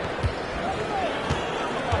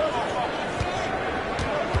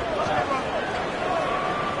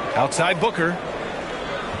 Outside Booker.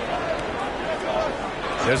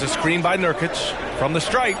 There's a screen by Nurkic from the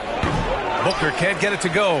stripe. Booker can't get it to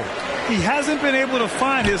go. He hasn't been able to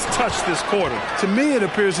find his touch this quarter. To me, it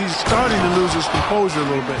appears he's starting to lose his composure a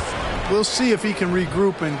little bit. We'll see if he can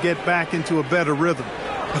regroup and get back into a better rhythm.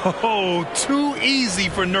 Oh, too easy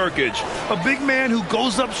for Nurkic. A big man who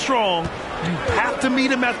goes up strong. You have to meet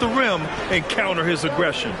him at the rim and counter his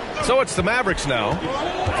aggression. So it's the Mavericks now,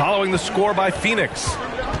 following the score by Phoenix.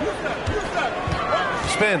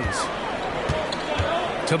 Spins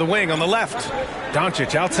to the wing on the left.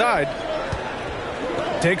 Doncic outside.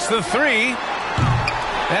 Takes the three.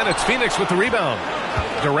 And it's Phoenix with the rebound.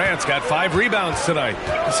 Durant's got 5 rebounds tonight.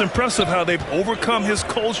 It's impressive how they've overcome his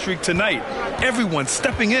cold streak tonight. Everyone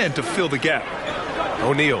stepping in to fill the gap.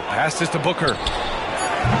 O'Neal passes to Booker.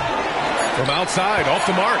 From outside, off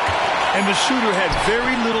the mark. And the shooter had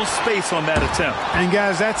very little space on that attempt. And,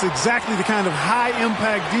 guys, that's exactly the kind of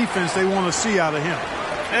high-impact defense they want to see out of him.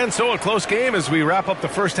 And so a close game as we wrap up the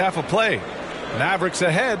first half of play. Mavericks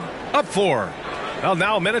ahead, up 4. Well,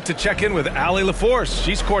 now a minute to check in with Allie LaForce.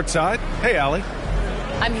 She's courtside. Hey, Allie.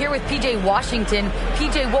 I'm here with P.J. Washington.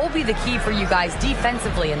 P.J., what will be the key for you guys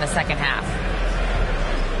defensively in the second half?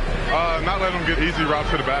 Not letting them get easy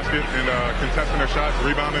routes to the basket and contesting their shots,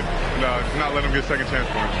 rebounding, and not letting them get second chance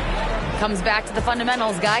points. Comes back to the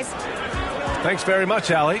fundamentals, guys. Thanks very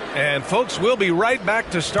much, Allie. And, folks, we'll be right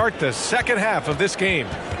back to start the second half of this game.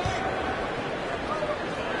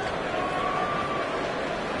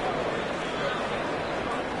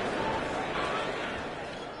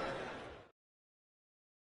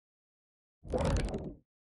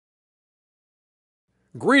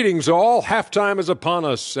 Greetings all. Halftime is upon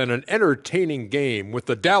us and an entertaining game with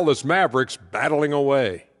the Dallas Mavericks battling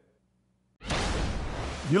away.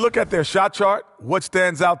 You look at their shot chart, what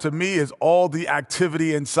stands out to me is all the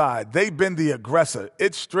activity inside. They've been the aggressor.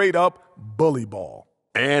 It's straight up bully ball.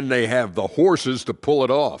 And they have the horses to pull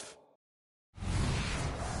it off.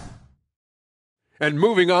 And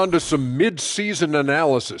moving on to some mid-season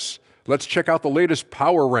analysis, let's check out the latest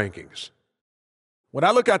power rankings. When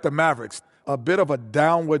I look at the Mavericks, a bit of a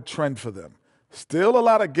downward trend for them. Still a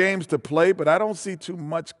lot of games to play, but I don't see too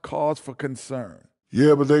much cause for concern.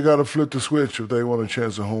 Yeah, but they got to flip the switch if they want a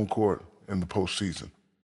chance at home court in the postseason.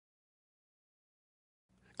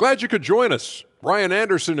 Glad you could join us. Ryan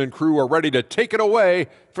Anderson and crew are ready to take it away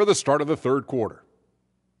for the start of the third quarter.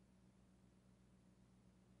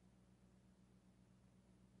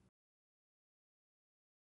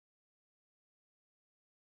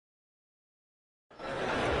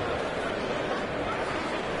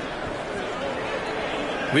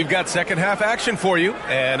 We've got second half action for you,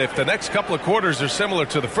 and if the next couple of quarters are similar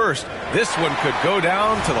to the first, this one could go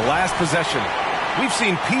down to the last possession. We've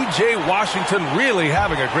seen P.J. Washington really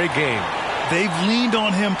having a great game. They've leaned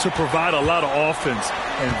on him to provide a lot of offense,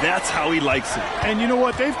 and that's how he likes it. And you know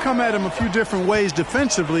what? They've come at him a few different ways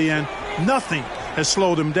defensively, and nothing has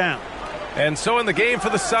slowed him down. And so in the game for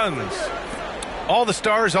the Suns, all the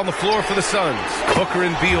stars on the floor for the Suns. Booker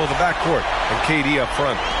and Beal, the backcourt, and KD up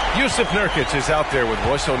front. Jusuf Nurkic is out there with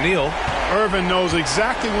Royce O'Neal. Irvin knows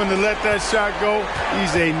exactly when to let that shot go.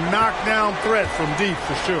 He's a knockdown threat from deep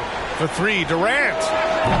for sure. For 3, Durant.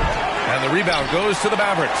 And the rebound goes to the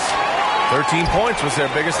Mavericks. 13 points was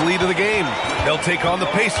their biggest lead of the game. They'll take on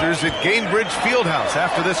the Pacers at Gainbridge Fieldhouse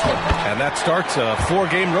after this one. And that starts a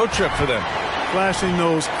 4-game road trip for them. Flashing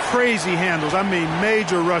those crazy handles. I mean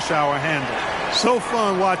major rush hour handles. So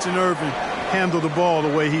fun watching Irvin handle the ball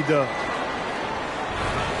the way he does.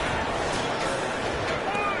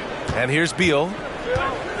 And here's Beal.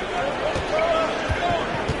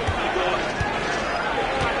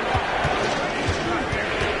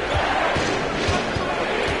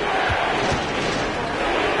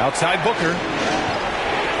 Outside Booker.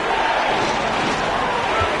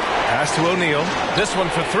 Pass to O'Neal. This one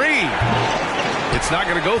for 3. It's not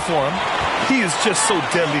going to go for him. He is just so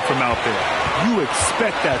deadly from out there. You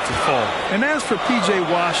expect that to fall. And as for P.J.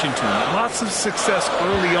 Washington, lots of success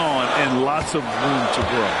early on and lots of room to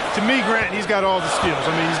grow. To me, Grant, he's got all the skills.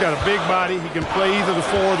 I mean, he's got a big body. He can play either the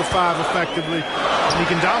 4 or the 5 effectively. He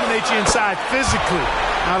can dominate you inside physically.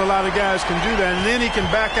 Not a lot of guys can do that. And then he can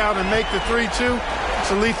back out and make the 3-2.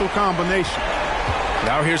 It's a lethal combination.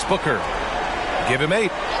 Now here's Booker. Give him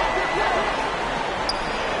 8.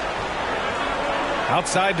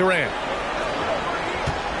 Outside Durant.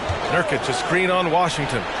 Nurkic, a screen on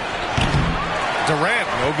Washington. Durant,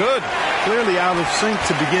 no good. Clearly out of sync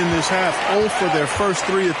to begin this half. 0 for their first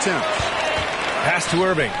 3 attempts. Pass to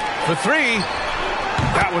Irving for 3.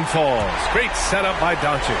 That one falls. Great setup by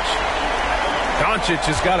Doncic. Doncic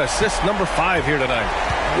has got assist number 5 here tonight.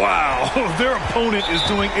 Wow, their opponent is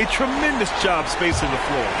doing a tremendous job spacing the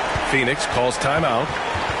floor. Phoenix calls timeout.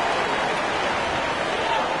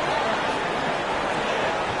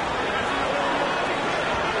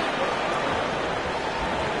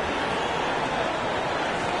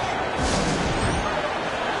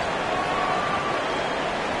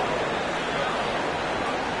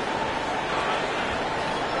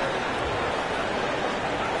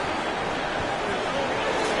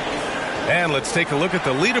 And let's take a look at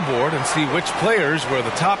the leaderboard and see which players were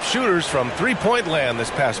the top shooters from three-point land this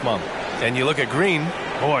past month. And you look at Green,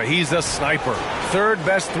 boy, he's a sniper. Third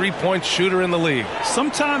best three-point shooter in the league.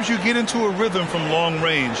 Sometimes you get into a rhythm from long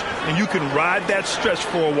range, and you can ride that stretch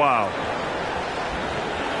for a while.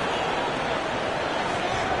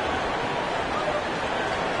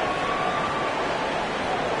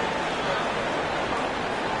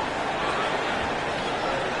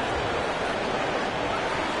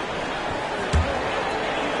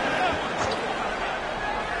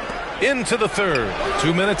 Into the third.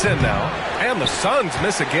 2 minutes in now. And the Suns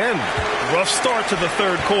miss again. Rough start to the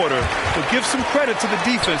third quarter, but give some credit to the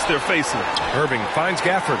defense they're facing. Irving finds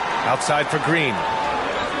Gafford outside for Green.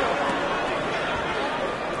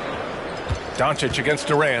 Doncic against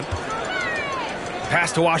Durant.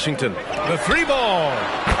 Pass to Washington. The three ball.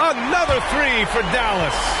 Another three for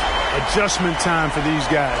Dallas. Adjustment time for these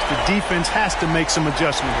guys. The defense has to make some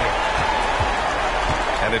adjustment here.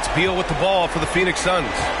 And it's Beal with the ball for the Phoenix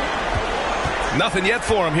Suns. Nothing yet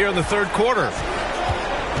for him here in the third quarter.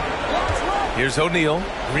 Here's O'Neal.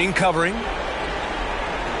 Green covering.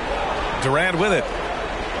 Durant with it.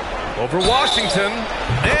 Over Washington.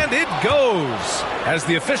 And it goes. As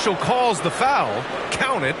the official calls the foul,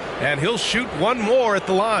 count it, and he'll shoot one more at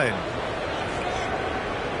the line.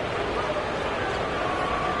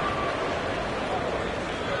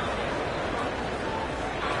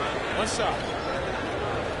 One shot.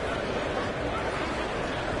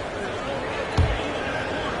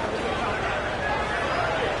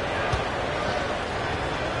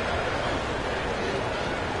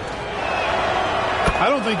 I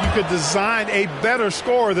don't think you could design a better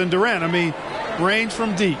scorer than Durant. I mean, range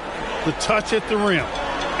from deep, the touch at the rim,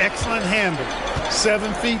 excellent handle,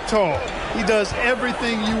 7 feet tall. He does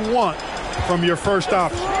everything you want from your first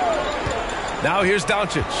option. Now here's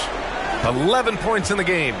Doncic. 11 points in the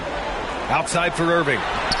game. Outside for Irving.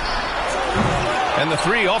 And the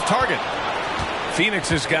three off target. Phoenix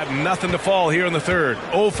has got nothing to fall here in the third.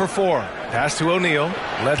 0 for 4. Pass to O'Neal.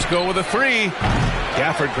 Let's go with a three.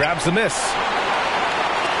 Gafford grabs the miss.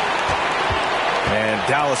 And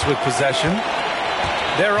Dallas with possession.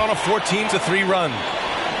 They're on a 14-3 run.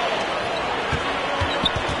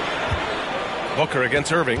 Booker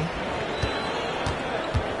against Irving.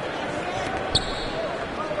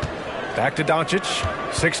 Back to Doncic.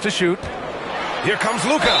 6 to shoot. Here comes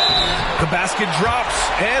Luka. The basket drops,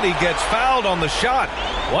 and he gets fouled on the shot.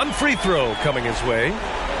 One free throw coming his way.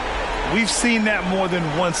 We've seen that more than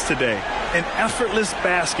once today. An effortless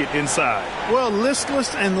basket inside. Well,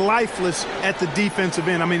 listless and lifeless at the defensive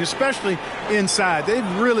end. I mean, especially inside.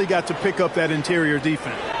 They've really got to pick up that interior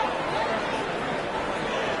defense.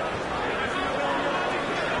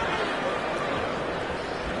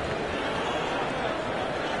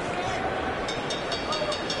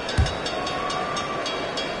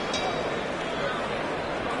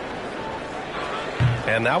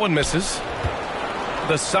 And that one misses.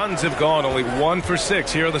 The Suns have gone only 1 for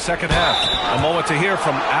 6 here in the second half. A moment to hear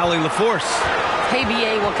from Allie LaForce. Hey,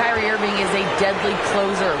 BA, well, Kyrie Irving is a deadly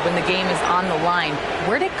closer when the game is on the line.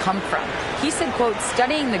 Where'd it come from? He said, quote,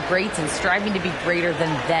 studying the greats and striving to be greater than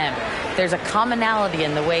them. There's a commonality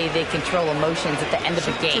in the way they control emotions at the end of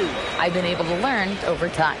the game. I've been able to learn over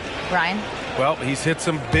time. Ryan? Well, he's hit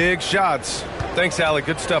some big shots. Thanks, Allie.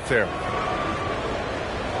 Good stuff there.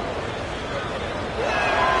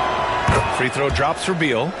 Free throw drops for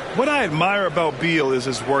Beal. What I admire about Beal is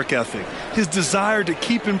his work ethic, his desire to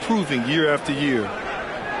keep improving year after year.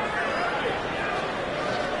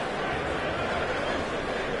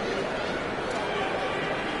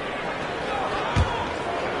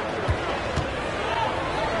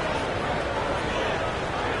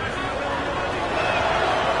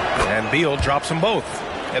 And Beal drops them both.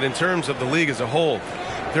 And in terms of the league as a whole,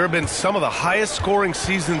 there have been some of the highest scoring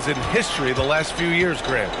seasons in history the last few years,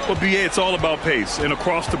 Grant. Well, BA, it's all about pace. And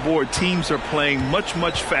across the board, teams are playing much,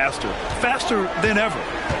 much faster. Faster than ever.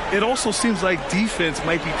 It also seems like defense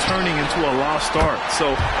might be turning into a lost art.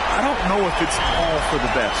 So I don't know if it's all for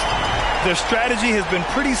the best. Their strategy has been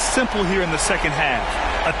pretty simple here in the second half.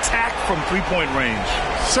 Attack from three-point range.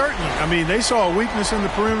 Certainly. I mean, they saw a weakness in the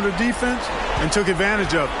perimeter defense and took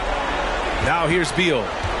advantage of it. Now here's Beal.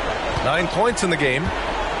 9 points in the game.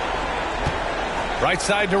 Right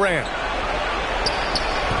side Durant.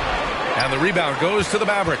 And the rebound goes to the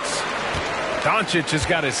Mavericks. Doncic has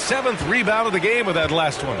got his 7th rebound of the game with that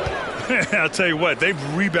last one. I'll tell you what,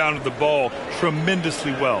 they've rebounded the ball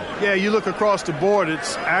tremendously well. Yeah, you look across the board,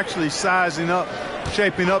 it's actually sizing up,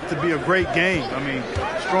 shaping up to be a great game. I mean,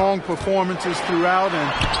 strong performances throughout,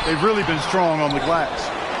 and they've really been strong on the glass.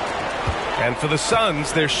 And for the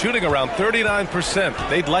Suns, they're shooting around 39%.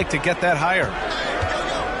 They'd like to get that higher.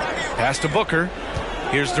 Pass to Booker.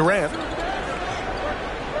 Here's Durant.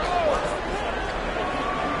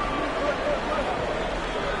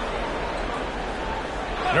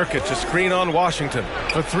 Nurkic, a screen on Washington.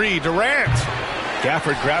 For three, Durant.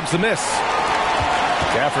 Gafford grabs the miss.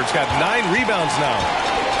 Gafford's got 9 rebounds now.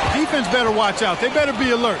 Defense better watch out. They better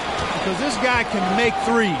be alert because this guy can make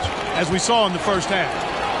threes, as we saw in the first half.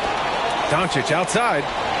 Doncic outside.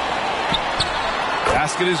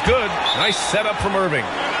 Basket is good. Nice setup from Irving.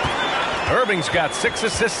 Irving's got 6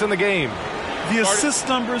 assists in the game. The assist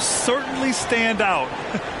numbers certainly stand out.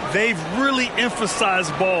 They've really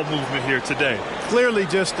emphasized ball movement here today. Clearly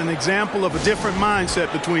just an example of a different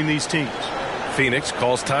mindset between these teams. Phoenix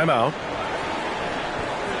calls timeout.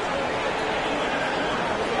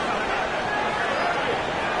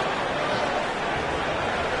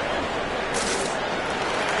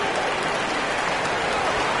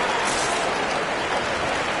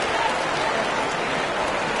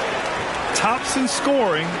 Tops in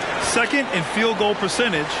scoring, second in field goal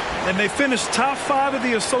percentage, and they finished top 5 of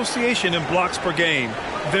the association in blocks per game.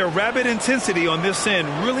 Their rapid intensity on this end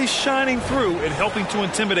really shining through and helping to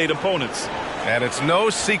intimidate opponents. And it's no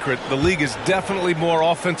secret the league is definitely more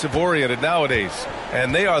offensive oriented nowadays.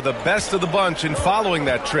 And they are the best of the bunch in following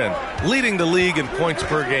that trend, leading the league in points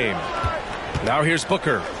per game. Now here's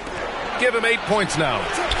Booker. Give him 8 points now.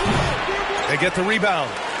 They get the rebound.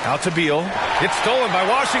 Out to Beal. It's stolen by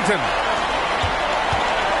Washington.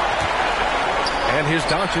 And here's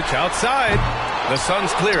Doncic outside. The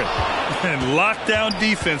Suns clear it. And lockdown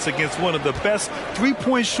defense against one of the best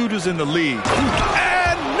three-point shooters in the league.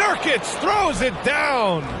 And Nurkic throws it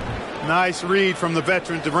down. Nice read from the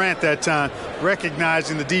veteran Durant that time,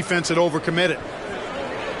 recognizing the defense had overcommitted.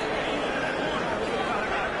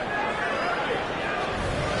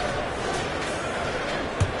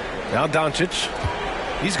 Now Doncic.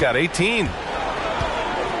 He's got 18.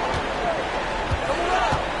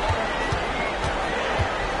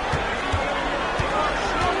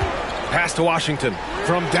 Pass to Washington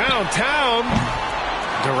from downtown.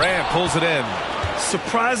 Durant pulls it in.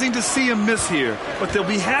 Surprising to see him miss here, but they'll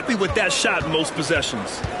be happy with that shot in most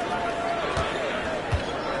possessions.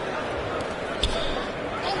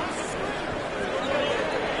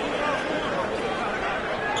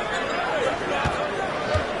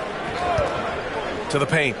 To the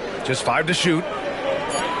paint. Just 5 to shoot.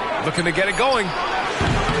 Looking to get it going.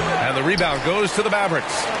 And the rebound goes to the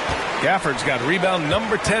Mavericks. Gafford's got rebound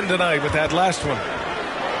number 10 tonight with that last one.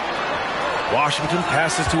 Washington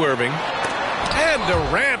passes to Irving. And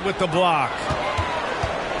Durant with the block.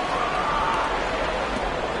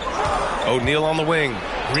 O'Neal on the wing.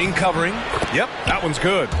 Green covering. Yep, that one's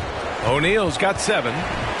good. O'Neal's got 7.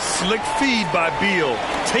 Slick feed by Beal,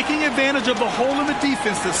 taking advantage of the hole in the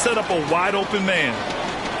defense that set up a wide open man.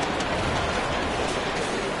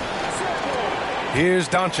 Here's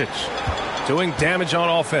Doncic doing damage on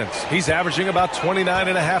offense. He's averaging about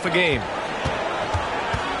 29.5 a game.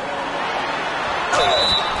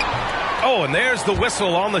 Oh, and there's the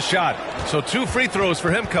whistle on the shot. So 2 free throws for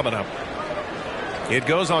him coming up. It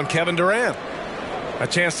goes on Kevin Durant. A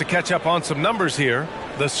chance to catch up on some numbers here.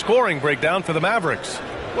 The scoring breakdown for the Mavericks.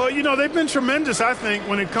 Well, you know, they've been tremendous, I think,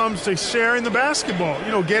 when it comes to sharing the basketball.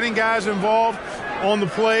 You know, getting guys involved on the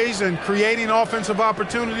plays and creating offensive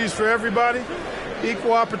opportunities for everybody.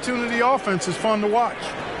 Equal opportunity offense is fun to watch.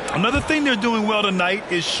 Another thing they're doing well tonight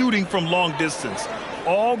is shooting from long distance.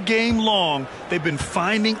 All game long, they've been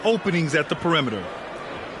finding openings at the perimeter.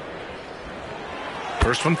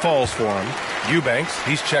 First one falls for him. Eubanks,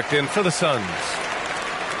 he's checked in for the Suns.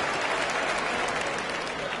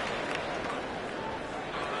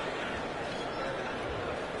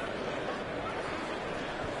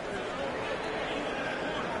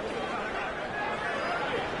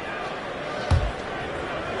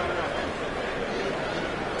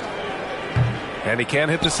 And he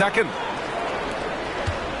can't hit the second.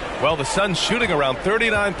 Well, the Suns shooting around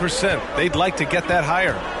 39%. They'd like to get that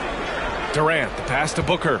higher. Durant, the pass to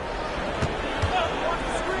Booker.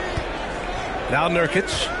 Now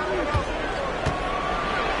Nurkic.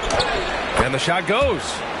 And the shot goes.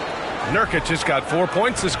 Nurkic has got 4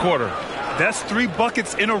 points this quarter. That's 3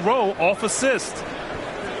 buckets in a row off assist.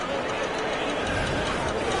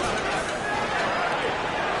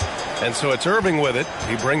 And so it's Irving with it.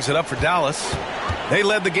 He brings it up for Dallas. They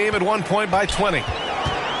led the game at 1 point by 20.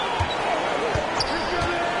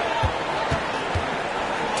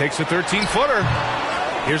 Takes a 13-footer.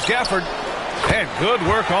 Here's Gafford. And good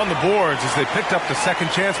work on the boards as they picked up the second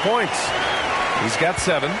chance points. He's got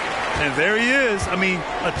 7. And there he is. I mean,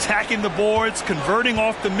 attacking the boards, converting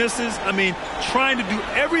off the misses. I mean, trying to do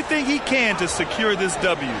everything he can to secure this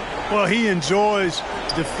W. Well, he enjoys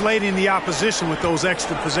deflating the opposition with those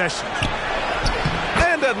extra possessions.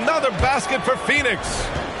 And another basket for Phoenix.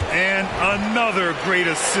 And another great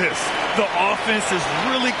assist. The offense is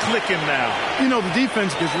really clicking now. You know, the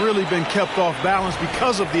defense has really been kept off balance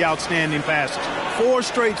because of the outstanding passes. 4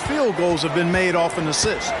 straight field goals have been made off an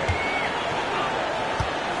assist.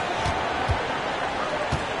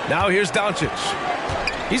 Now here's Doncic.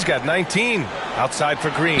 He's got 19. Outside for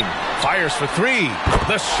Green. Fires for 3.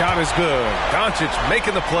 The shot is good. Doncic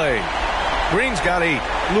making the play. Green's got 8.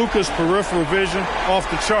 Luka's peripheral vision off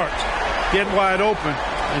the charts. Get wide open,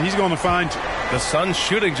 and he's going to find you. The Suns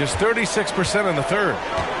shooting just 36% in the third.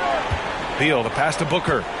 Beal, the pass to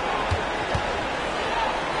Booker.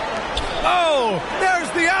 Oh, there's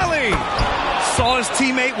the alley. Saw his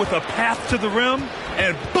teammate with a path to the rim,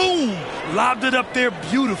 and boom, lobbed it up there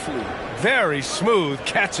beautifully. Very smooth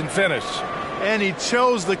catch and finish. And he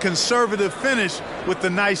chose the conservative finish with the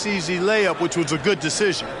nice, easy layup, which was a good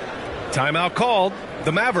decision. Timeout called.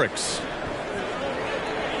 The Mavericks.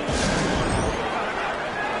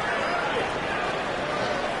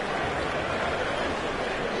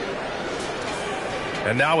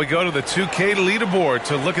 And now we go to the 2K leaderboard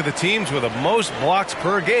to look at the teams with the most blocks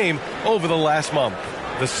per game over the last month.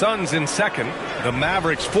 The Suns in second, the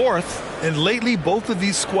Mavericks fourth. And lately, both of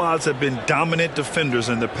these squads have been dominant defenders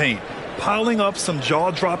in the paint, piling up some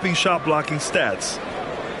jaw-dropping shot blocking stats.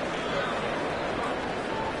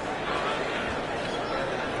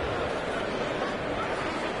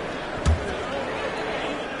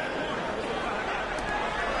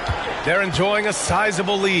 They're enjoying a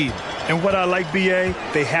sizable lead. And what I like, BA,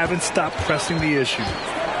 they haven't stopped pressing the issue.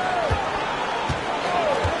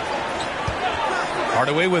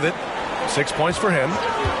 Hardaway with it. 6 points for him.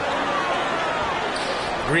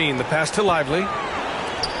 Green, the pass to Lively.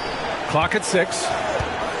 Clock at 6.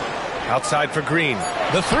 Outside for Green.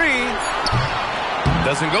 The 3.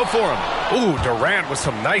 Doesn't go for him. Ooh, Durant with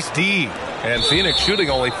some nice D. And Phoenix shooting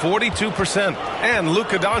only 42%. And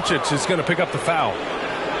Luka Doncic is going to pick up the foul.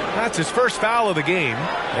 That's his first foul of the game.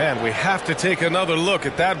 And we have to take another look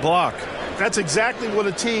at that block. That's exactly what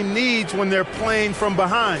a team needs when they're playing from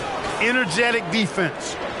behind. Energetic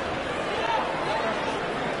defense.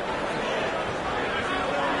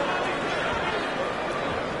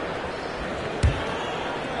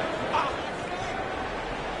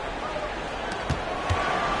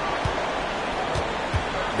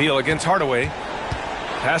 Beal against Hardaway.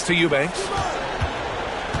 Pass to Eubanks.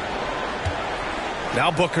 Now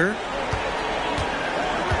Booker.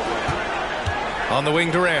 On the wing,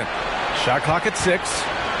 Durant. Shot clock at 6.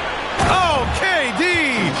 Oh,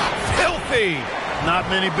 KD! Filthy! Not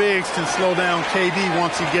many bigs can slow down KD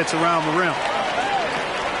once he gets around the rim.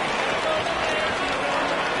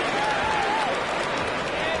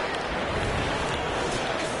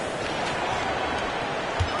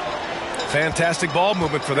 Fantastic ball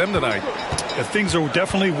movement for them tonight. If things are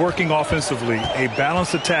definitely working offensively, a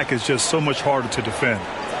balanced attack is just so much harder to defend.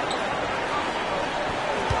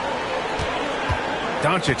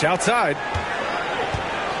 Doncic outside.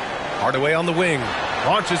 Hardaway on the wing.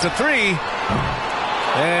 Launches a 3.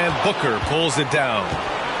 And Booker pulls it down.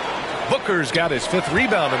 Booker's got his 5th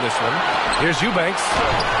rebound in this one. Here's Eubanks.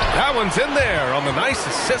 That one's in there on the nice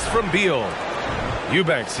assist from Beal.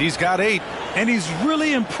 Eubanks, he's got 8. And he's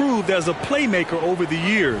really improved as a playmaker over the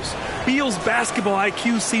years. Beal's basketball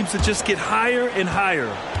IQ seems to just get higher and higher.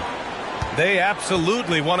 They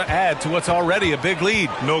absolutely want to add to what's already a big lead.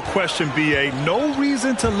 No question, BA. No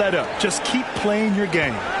reason to let up. Just keep playing your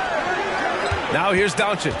game. Now here's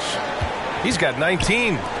Doncic. He's got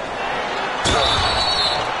 19.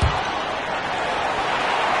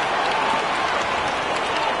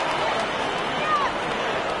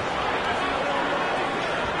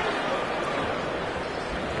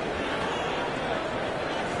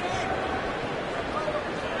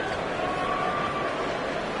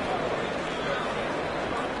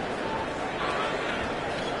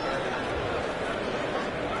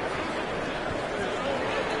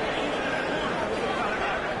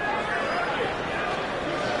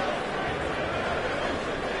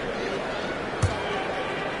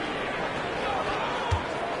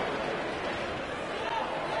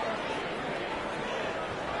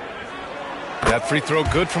 That free throw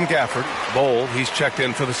good from Gafford. Bowl, he's checked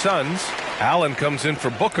in for the Suns. Allen comes in for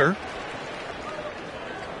Booker.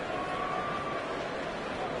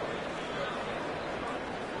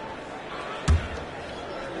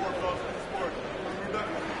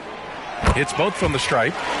 Hits both from the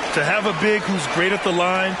stripe. To have a big who's great at the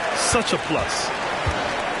line, such a plus.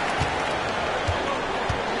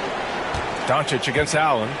 Doncic against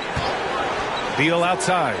Allen. Beal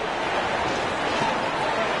outside.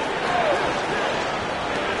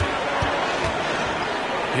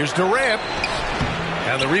 Here's Durant.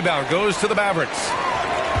 And the rebound goes to the Mavericks.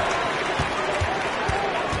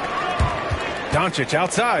 Doncic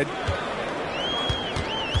outside.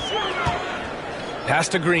 Pass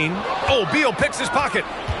to Green. Oh, Beal picks his pocket.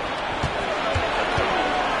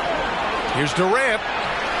 Here's Durant.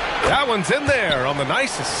 That one's in there on the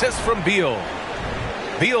nice assist from Beal.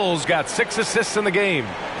 Beal's got 6 assists in the game.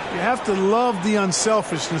 You have to love the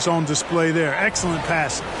unselfishness on display there. Excellent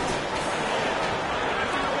passing.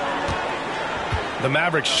 The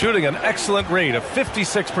Mavericks shooting an excellent rate of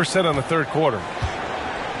 56% in the third quarter.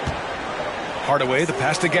 Hardaway, the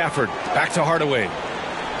pass to Gafford. Back to Hardaway.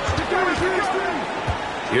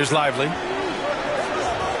 Here's Lively.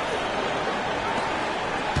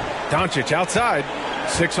 Doncic outside.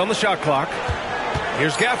 6 on the shot clock.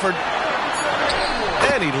 Here's Gafford.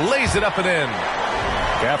 And he lays it up and in.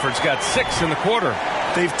 Gafford's got 6 in the quarter.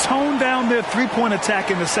 They've toned down their three-point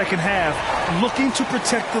attack in the second half, looking to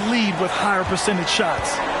protect the lead with higher percentage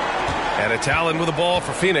shots. And it's Allen with the ball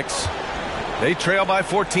for Phoenix. They trail by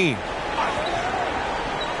 14.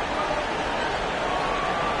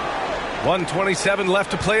 1:27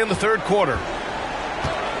 left to play in the third quarter.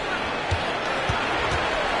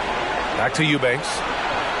 Back to Eubanks.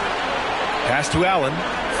 Pass to Allen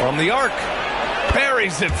from the arc.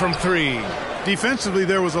 Buries it from 3. Defensively,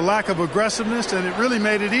 there was a lack of aggressiveness, and it really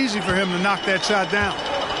made it easy for him to knock that shot down.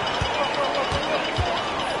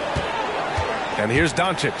 And here's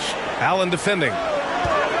Doncic. Allen defending.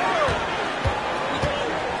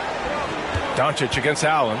 Doncic against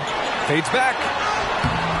Allen. Fades back.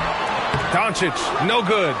 Doncic, no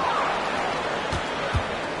good.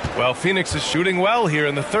 Well, Phoenix is shooting well here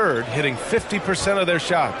in the third, hitting 50% of their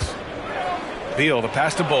shots. Beal, the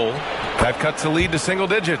pass to Bol. That cuts the lead to single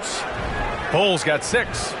digits. Bol's got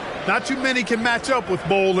 6. Not too many can match up with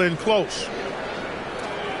Bol in close.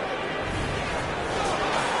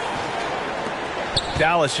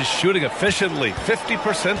 Dallas is shooting efficiently,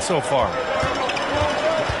 50% so far.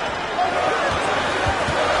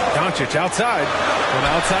 Doncic outside, from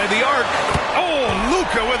outside the arc. Oh,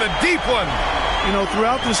 Luka with a deep one. You know,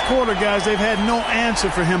 throughout this quarter, guys, they've had no answer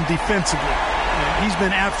for him defensively. And he's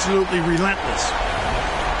been absolutely relentless.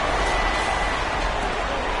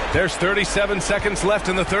 There's 37 seconds left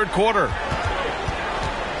in the third quarter.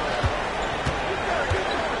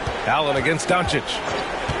 Allen against Doncic.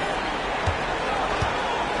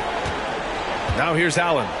 Now here's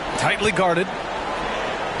Allen, tightly guarded.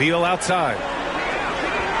 Beal outside.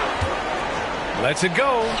 Lets it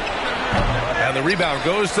go. And the rebound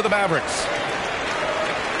goes to the Mavericks.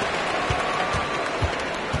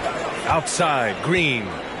 Outside, Green.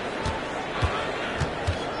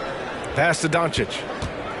 Pass to Doncic.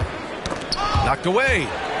 Knocked away.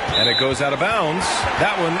 And it goes out of bounds.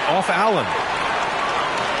 That one off Allen.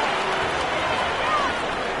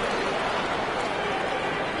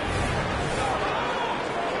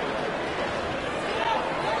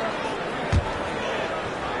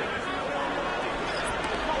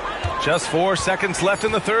 Just 4 seconds left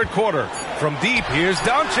in the third quarter. From deep, here's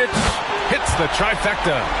Doncic. Hits the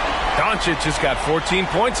trifecta. Doncic has got 14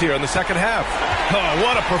 points here in the second half. Oh,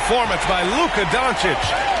 what a performance by Luka Doncic.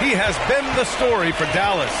 He has been the story for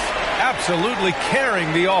Dallas. Absolutely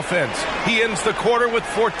carrying the offense. He ends the quarter with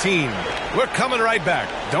 14. We're coming right back.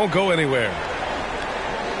 Don't go anywhere.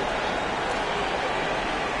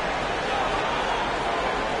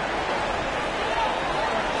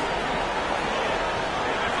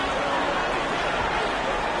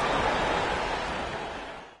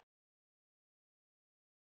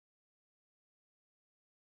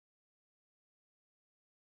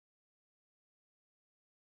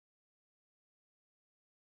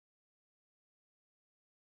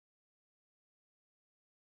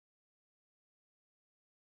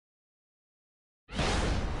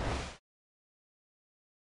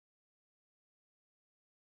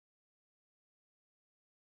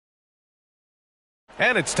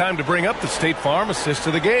 And it's time to bring up the State Farm assist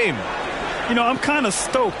of the game. You know, I'm kind of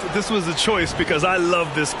stoked that this was a choice because I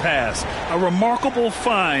love this pass. A remarkable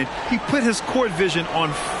find. He put his court vision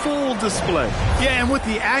on full display. Yeah, and with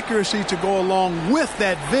the accuracy to go along with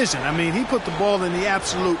that vision. I mean, he put the ball in the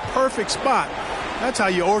absolute perfect spot. That's how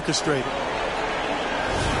you orchestrate it.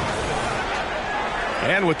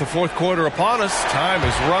 And with the fourth quarter upon us, time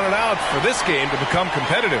is running out for this game to become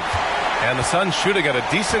competitive. And the Suns shooting at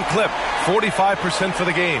a decent clip, 45% for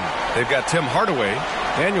the game. They've got Tim Hardaway.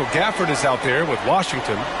 Daniel Gafford is out there with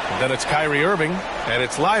Washington. And then it's Kyrie Irving, and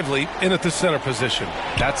it's Lively in at the center position.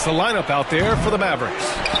 That's the lineup out there for the Mavericks.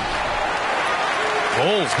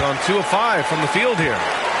 Bull's gone 2 of 5 from the field here.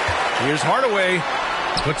 Here's Hardaway.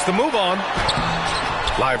 Puts the move on.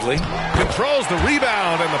 Lively controls the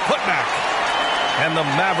rebound and the putback. And the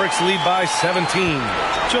Mavericks lead by 17.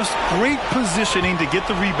 Just great positioning to get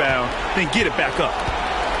the rebound, then get it back up.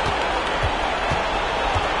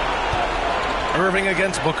 Irving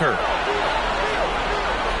against Booker.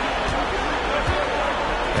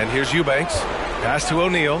 And here's Eubanks. Pass to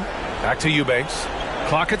O'Neal. Back to Eubanks.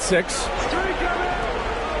 Clock at 6.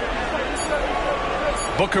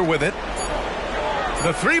 Booker with it.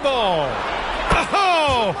 The 3-ball.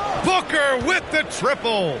 Oh! Booker with the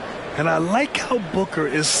triple. And I like how Booker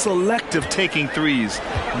is selective taking threes.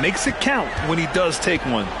 Makes it count when he does take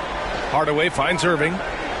one. Hardaway finds Irving.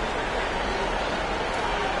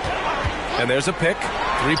 And there's a pick.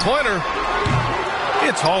 3-pointer.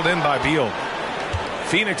 It's hauled in by Beal.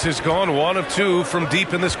 Phoenix has gone 1 of 2 from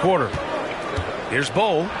deep in this quarter. Here's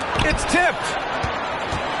Bull. It's tipped.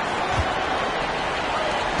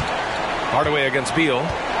 Hardaway against Beal.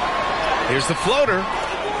 Here's the floater.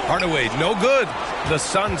 Hardaway, no good. The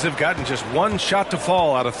Suns have gotten just 1 shot to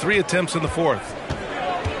fall out of 3 attempts in the fourth.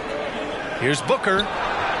 Here's Booker.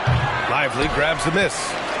 Lively grabs the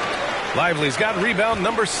miss. Lively's got rebound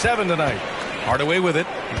number 7 tonight. Hardaway with it.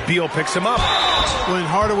 Beal picks him up. When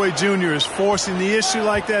Hardaway Jr. is forcing the issue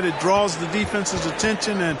like that, it draws the defense's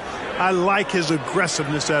attention, and I like his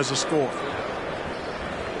aggressiveness as a scorer.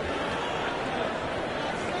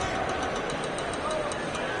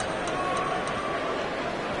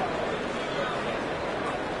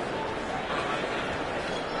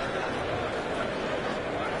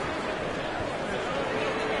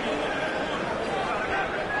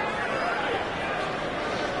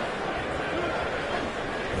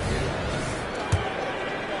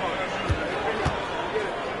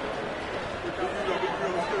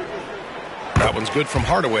 That one's good from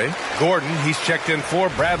Hardaway. Gordon, he's checked in for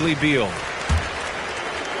Bradley Beal.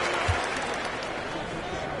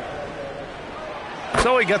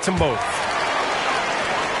 So he gets them both.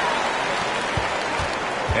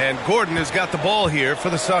 And Gordon has got the ball here for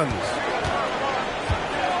the Suns.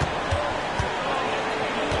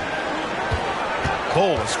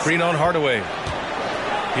 Bull, screen on Hardaway.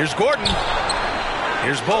 Here's Gordon.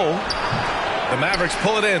 Here's Bull. The Mavericks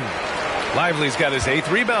pull it in. Lively's got his 8th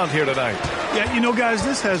rebound here tonight. Yeah, you know, guys,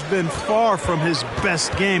 this has been far from his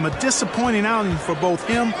best game. A disappointing outing for both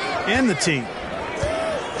him and the team.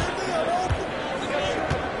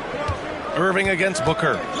 Irving against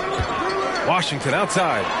Booker. Washington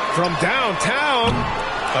outside. From downtown.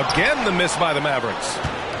 Again, the miss by the Mavericks.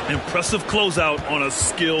 Impressive closeout on a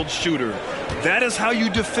skilled shooter. That is how you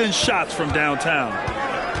defend shots from downtown.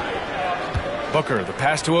 Booker, the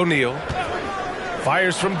pass to O'Neal.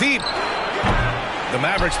 Fires from deep. The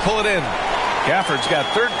Mavericks pull it in. Gafford's got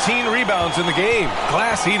 13 rebounds in the game.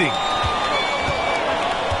 Glass eating.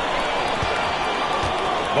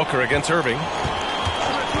 Booker against Irving.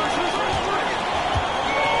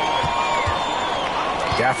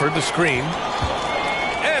 Gafford the screen.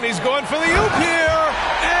 And he's going for the oop here.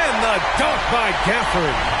 And the dunk by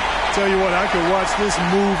Gafford. Tell you what, I could watch this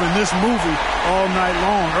move and this movie all night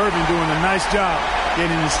long. Irving doing a nice job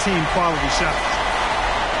getting his team quality shots.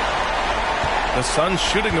 The Suns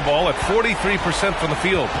shooting the ball at 43% from the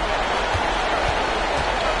field.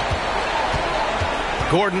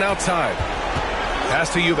 Gordon outside.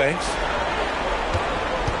 Pass to Eubanks.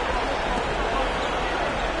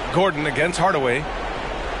 Gordon against Hardaway.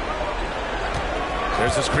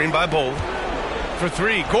 There's a screen by Bull. For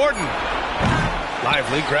 3, Gordon.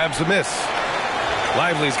 Lively grabs the miss.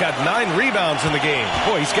 Lively's got 9 rebounds in the game.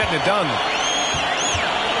 Boy, he's getting it done.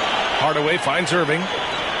 Hardaway finds Irving.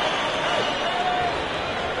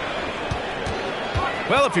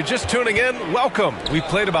 Well, if you're just tuning in, welcome. We've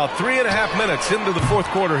played about 3.5 minutes into the fourth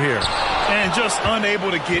quarter here. And just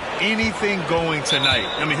unable to get anything going tonight.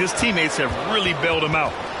 I mean, his teammates have really bailed him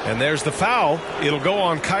out. And there's the foul. It'll go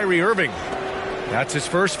on Kyrie Irving. That's his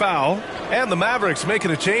first foul. And the Mavericks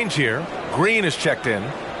making a change here. Green is checked in.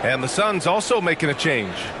 And the Suns also making a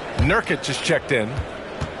change. Nurkic is checked in.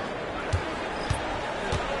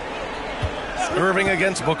 Irving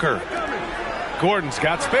against Booker. Gordon's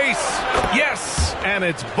got space. Yes! And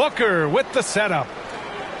it's Booker with the setup.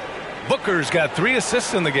 Booker's got 3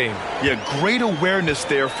 assists in the game. Yeah, great awareness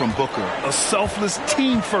there from Booker. A selfless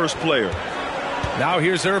team-first player. Now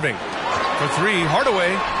here's Irving. For 3,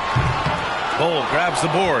 Hardaway. Bull grabs the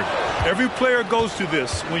board. Every player goes through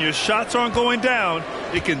this. When your shots aren't going down,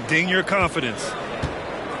 it can ding your confidence.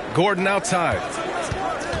 Gordon outside.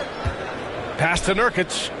 Pass to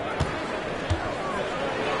Nurkic.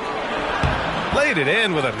 Laid it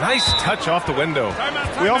in with a nice touch off the window.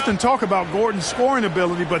 We often talk about Gordon's scoring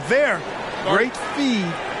ability, but there, great feed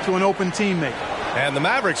to an open teammate. And the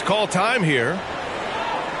Mavericks call time here.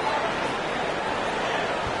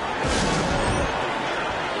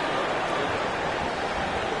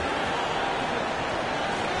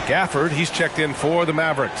 Gafford, he's checked in for the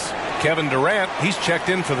Mavericks. Kevin Durant, he's checked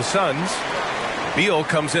in for the Suns. Beal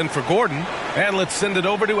comes in for Gordon. And let's send it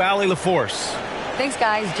over to Allie LaForce. Thanks,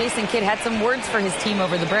 guys. Jason Kidd had some words for his team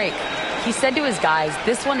over the break. He said to his guys,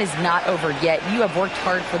 this one is not over yet. You have worked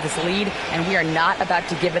hard for this lead, and we are not about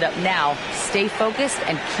to give it up now. Stay focused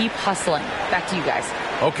and keep hustling. Back to you guys.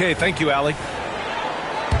 Okay, thank you, Allie.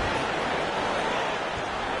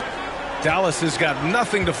 Dallas has got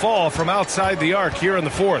nothing to fall from outside the arc here in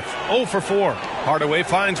the fourth. 0 for 4. Hardaway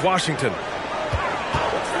finds Washington.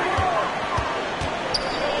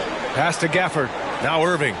 Pass to Gafford. Now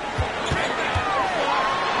Irving.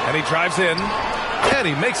 And he drives in. And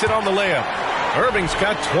he makes it on the layup. Irving's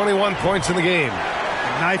got 21 points in the game.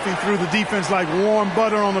 Knifing through the defense like warm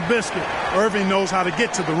butter on a biscuit. Irving knows how to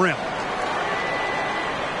get to the rim.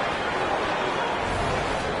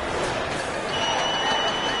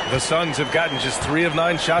 The Suns have gotten just 3 of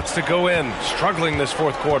 9 shots to go in, struggling this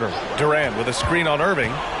fourth quarter. Durant with a screen on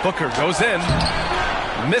Irving. Booker goes in,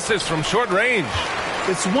 misses from short range.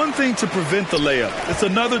 It's one thing to prevent the layup. It's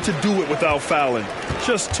another to do it without fouling.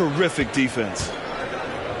 Just terrific defense.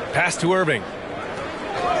 Pass to Irving.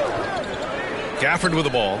 Gafford with the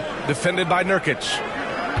ball, defended by Nurkic.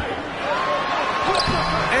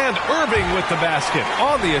 And Irving with the basket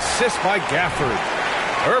on the assist by Gafford.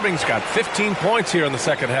 Irving's got 15 points here in the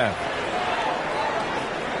second half.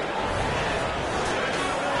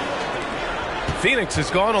 Phoenix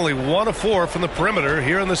has gone only 1 of 4 from the perimeter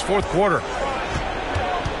here in this fourth quarter.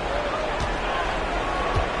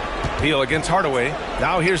 Beal against Hardaway.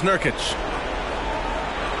 Now here's Nurkic.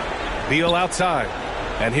 Beal outside.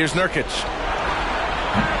 And here's Nurkic.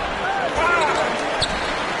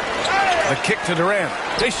 The kick to Durant.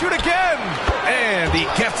 They shoot again. And he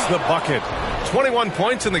gets the bucket. 21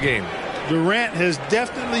 points in the game. Durant has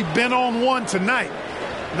definitely been on one tonight,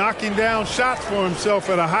 knocking down shots for himself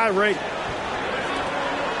at a high rate.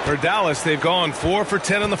 For Dallas, they've gone 4 for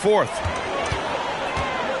 10 in the fourth.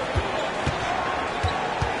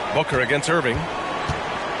 Booker against Irving.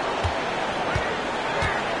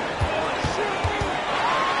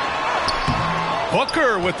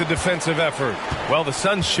 Booker with the defensive effort. Well, the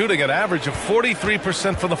Suns shooting an average of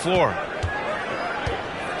 43% from the floor.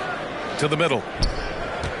 To the middle.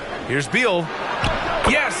 Here's Beal.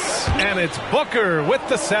 Yes! And it's Booker with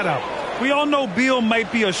the setup. We all know Beal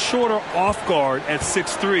might be a shorter off guard at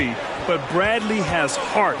 6'3", but Bradley has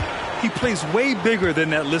heart. He plays way bigger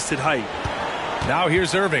than that listed height. Now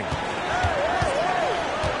here's Irving.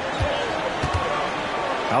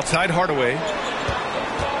 Outside Hardaway.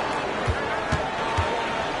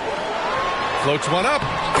 Floats one up.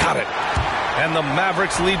 Got it. And the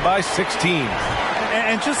Mavericks lead by 16.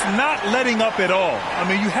 And just not letting up at all. I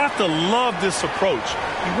mean, you have to love this approach.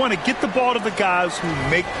 You want to get the ball to the guys who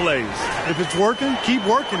make plays. If it's working, keep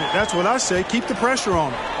working it. That's what I say. Keep the pressure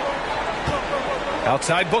on it.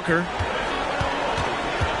 Outside Booker.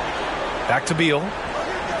 Back to Beal.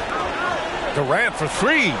 Durant for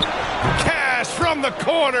 3. Cash from the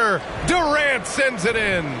corner. Durant sends it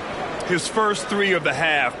in. His first 3 of the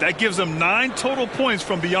half. That gives him 9 total points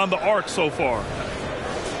from beyond the arc so far.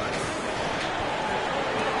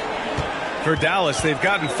 For Dallas, they've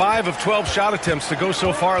gotten 5 of 12 shot attempts to go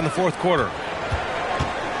so far in the fourth quarter.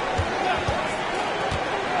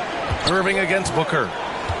 Irving against Booker.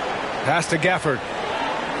 Pass to Gafford.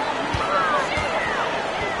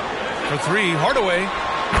 For 3, Hardaway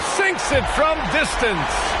sinks it from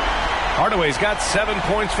distance. Hardaway's got 7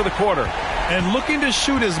 points for the quarter. And looking to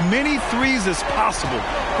shoot as many threes as possible.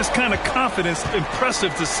 This kind of confidence,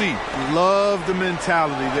 impressive to see. Love the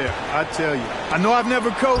mentality there, I tell you. I know I've never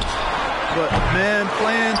coached, but, man,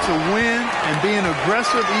 playing to win and being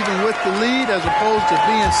aggressive even with the lead as opposed to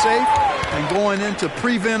being safe and going into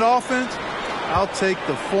prevent offense, I'll take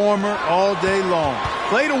the former all day long.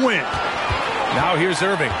 Play to win. Now here's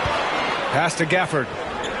Irving. Pass to Gafford.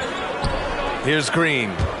 Here's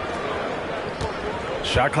Green.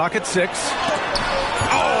 Shot clock at 6.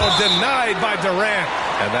 Oh, denied by Durant.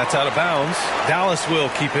 And that's out of bounds. Dallas will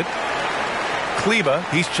keep it. Kleba,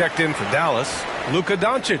 he's checked in for Dallas. Luka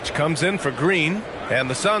Doncic comes in for Green. And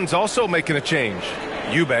the Suns also making a change.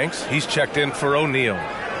 Eubanks, he's checked in for O'Neal.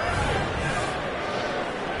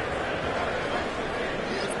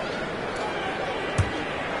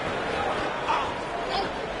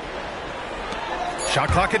 Shot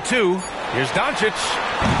clock at 2. Here's Doncic.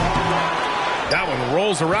 That one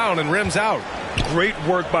rolls around and rims out. Great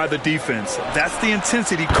work by the defense. That's the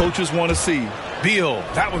intensity coaches want to see. Beal,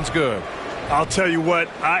 that one's good. I'll tell you what,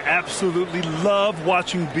 I absolutely love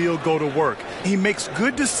watching Beal go to work. He makes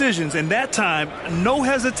good decisions, and that time, no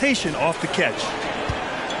hesitation off the catch.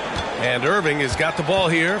 And Irving has got the ball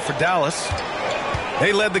here for Dallas.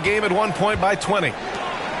 They led the game at 1 point by 20.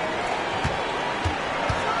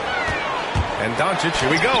 And Doncic, here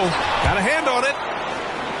we go. Got a hand on it.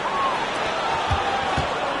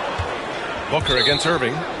 Booker against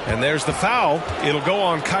Irving. And there's the foul. It'll go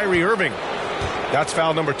on Kyrie Irving. That's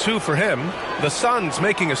foul number 2 for him. The Suns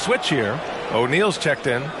making a switch here. O'Neal's checked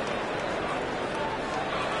in.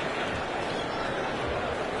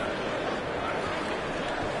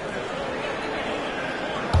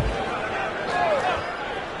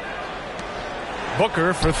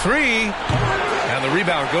 Booker for 3. And the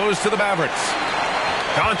rebound goes to the Mavericks.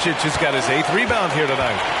 Doncic has got his 8th rebound here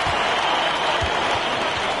tonight.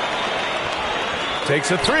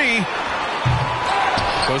 Takes a 3.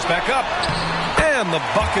 Goes back up. And the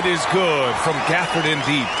bucket is good from Gafford in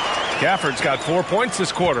deep. Gafford's got 4 points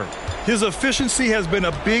this quarter. His efficiency has been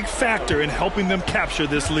a big factor in helping them capture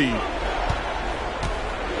this lead.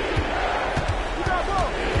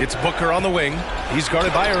 It's Booker on the wing. He's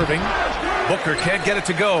guarded by Irving. Booker can't get it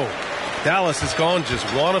to go. Dallas has gone just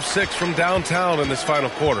 1 of 6 from downtown in this final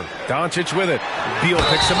quarter. Doncic with it. Beal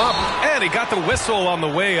picks him up. And he got the whistle on the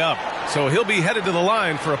way up. So he'll be headed to the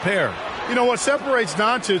line for a pair. You know what separates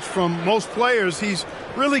Doncic from most players, he's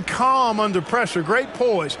really calm under pressure. Great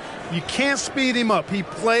poise. You can't speed him up. He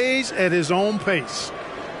plays at his own pace.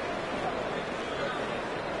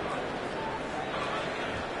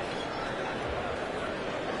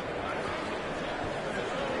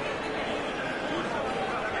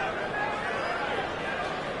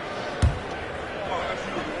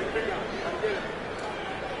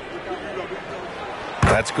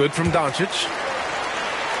 That's good from Doncic.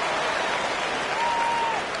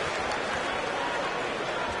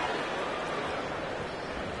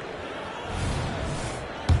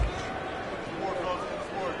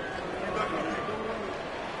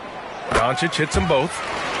 Doncic hits them both.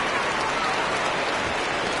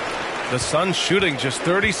 The Suns shooting just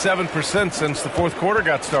 37% since the fourth quarter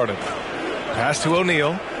got started. Pass to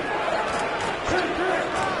O'Neal.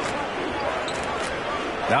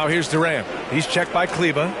 Now here's Durant. He's checked by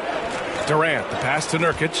Kleba. Durant, the pass to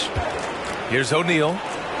Nurkic. Here's O'Neal.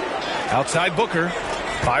 Outside Booker.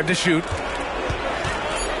 5 to shoot.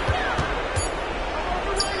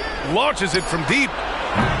 Launches it from deep.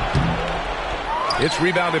 It's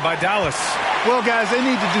rebounded by Dallas. Well, guys, they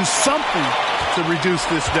need to do something to reduce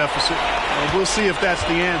this deficit. And we'll see if that's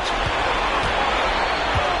the answer.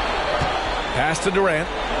 Pass to Durant.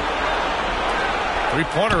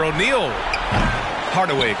 Three-pointer, O'Neal.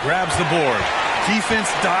 Hardaway grabs the board. Defense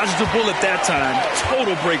dodged the bullet that time.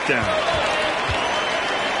 Total breakdown.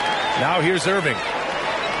 Now here's Irving.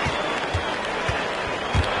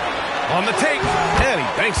 On the take. And he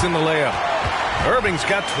banks in the layup. Irving's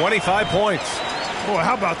got 25 points. Boy,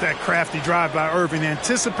 how about that crafty drive by Irving,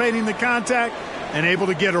 anticipating the contact and able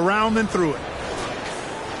to get around and through it.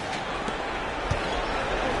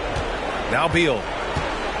 Now Beal.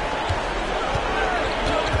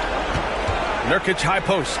 Nurkic high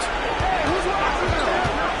post.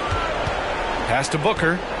 Pass to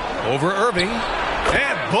Booker. Over Irving.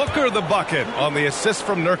 And Booker the bucket on the assist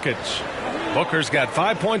from Nurkic. Booker's got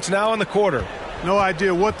 5 points now in the quarter. No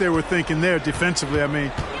idea what they were thinking there defensively. I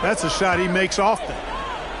mean, that's a shot he makes often.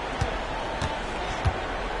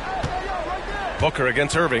 Booker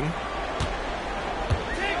against Irving.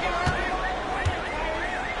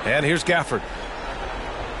 And here's Gafford.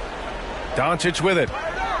 Doncic with it.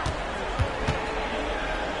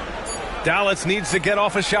 Dallas needs to get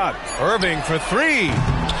off a shot. Irving for 3.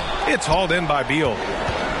 It's hauled in by Beal.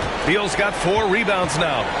 Beal's got 4 rebounds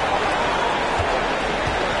now.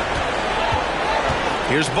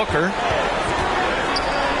 Here's Booker.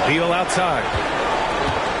 Beal outside.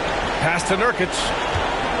 Pass to Nurkic.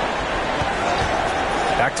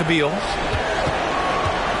 Back to Beal.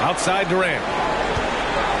 Outside Durant.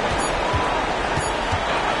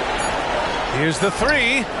 Here's the 3.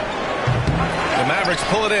 The Mavericks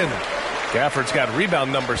pull it in. Gafford's got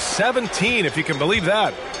rebound number 17, if you can believe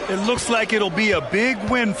that. It looks like it'll be a big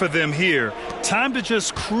win for them here. Time to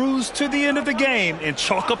just cruise to the end of the game and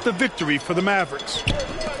chalk up the victory for the Mavericks.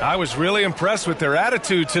 I was really impressed with their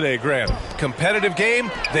attitude today, Grant. Competitive game.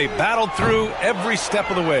 They battled through every step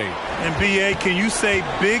of the way. And B.A., can you say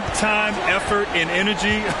big-time effort and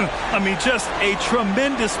energy? I mean, just a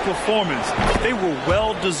tremendous performance. They were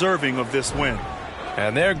well deserving of this win.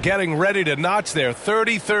 And they're getting ready to notch their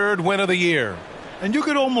 33rd win of the year. And you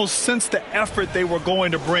could almost sense the effort they were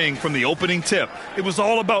going to bring from the opening tip. It was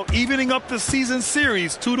all about evening up the season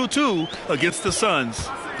series 2-2 against the Suns.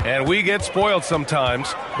 And we get spoiled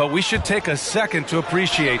sometimes, but we should take a second to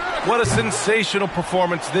appreciate what a sensational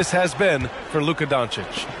performance this has been for Luka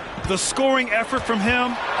Doncic. The scoring effort from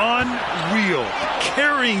him, unreal.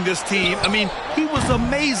 Carrying this team, I mean, he was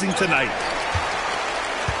amazing tonight.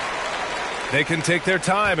 They can take their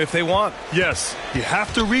time if they want. Yes, you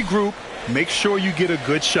have to regroup. Make sure you get a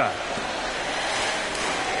good shot.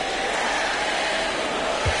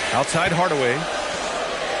 Outside Hardaway.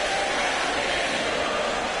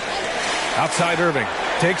 Outside Irving.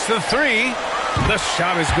 Takes the three. The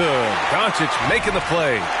shot is good. Doncic making the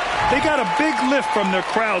play. They got a big lift from their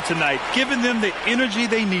crowd tonight, giving them the energy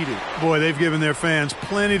they needed. Boy, they've given their fans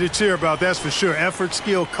plenty to cheer about, that's for sure. Effort,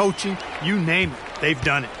 skill, coaching, you name it, they've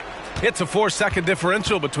done it. It's a 4-second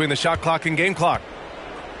differential between the shot clock and game clock.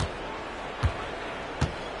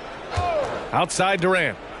 Outside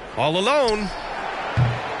Durant. All alone.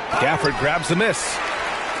 Gafford grabs the miss.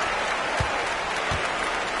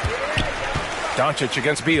 Doncic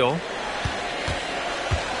against Beal.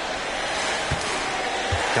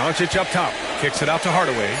 Doncic up top. Kicks it out to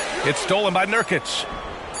Hardaway. It's stolen by Nurkic.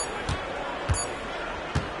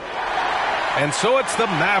 And so it's the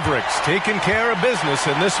Mavericks taking care of business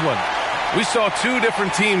in this one. We saw two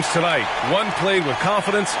different teams tonight. One played with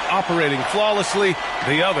confidence, operating flawlessly.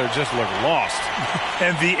 The other just looked lost.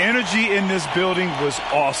 And the energy in this building was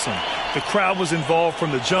awesome. The crowd was involved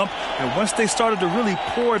from the jump, and once they started to really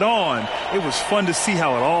pour it on, it was fun to see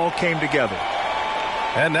how it all came together.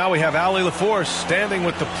 And now we have Allie LaForce standing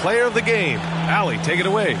with the player of the game. Allie, take it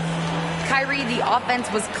away. Kyrie, the offense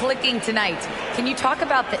was clicking tonight. Can you talk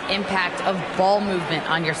about the impact of ball movement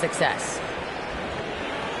on your success?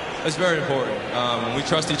 It's very important. When we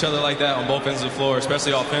trust each other like that on both ends of the floor,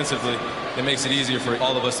 especially offensively, it makes it easier for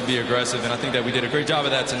all of us to be aggressive, and I think that we did a great job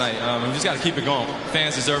of that tonight. We just got to keep it going.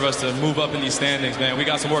 Fans deserve us to move up in these standings, man. We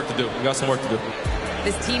got some work to do. We got some work to do.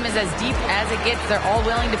 This team is as deep as it gets. They're all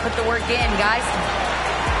willing to put the work in, guys.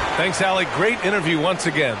 Thanks, Allie. Great interview once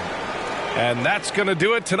again. And that's going to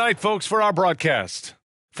do it tonight, folks, for our broadcast.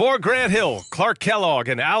 For Grant Hill, Clark Kellogg,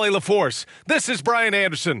 and Allie LaForce, this is Brian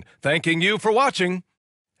Anderson, thanking you for watching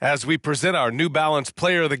as we present our New Balance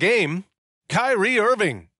Player of the Game, Kyrie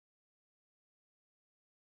Irving.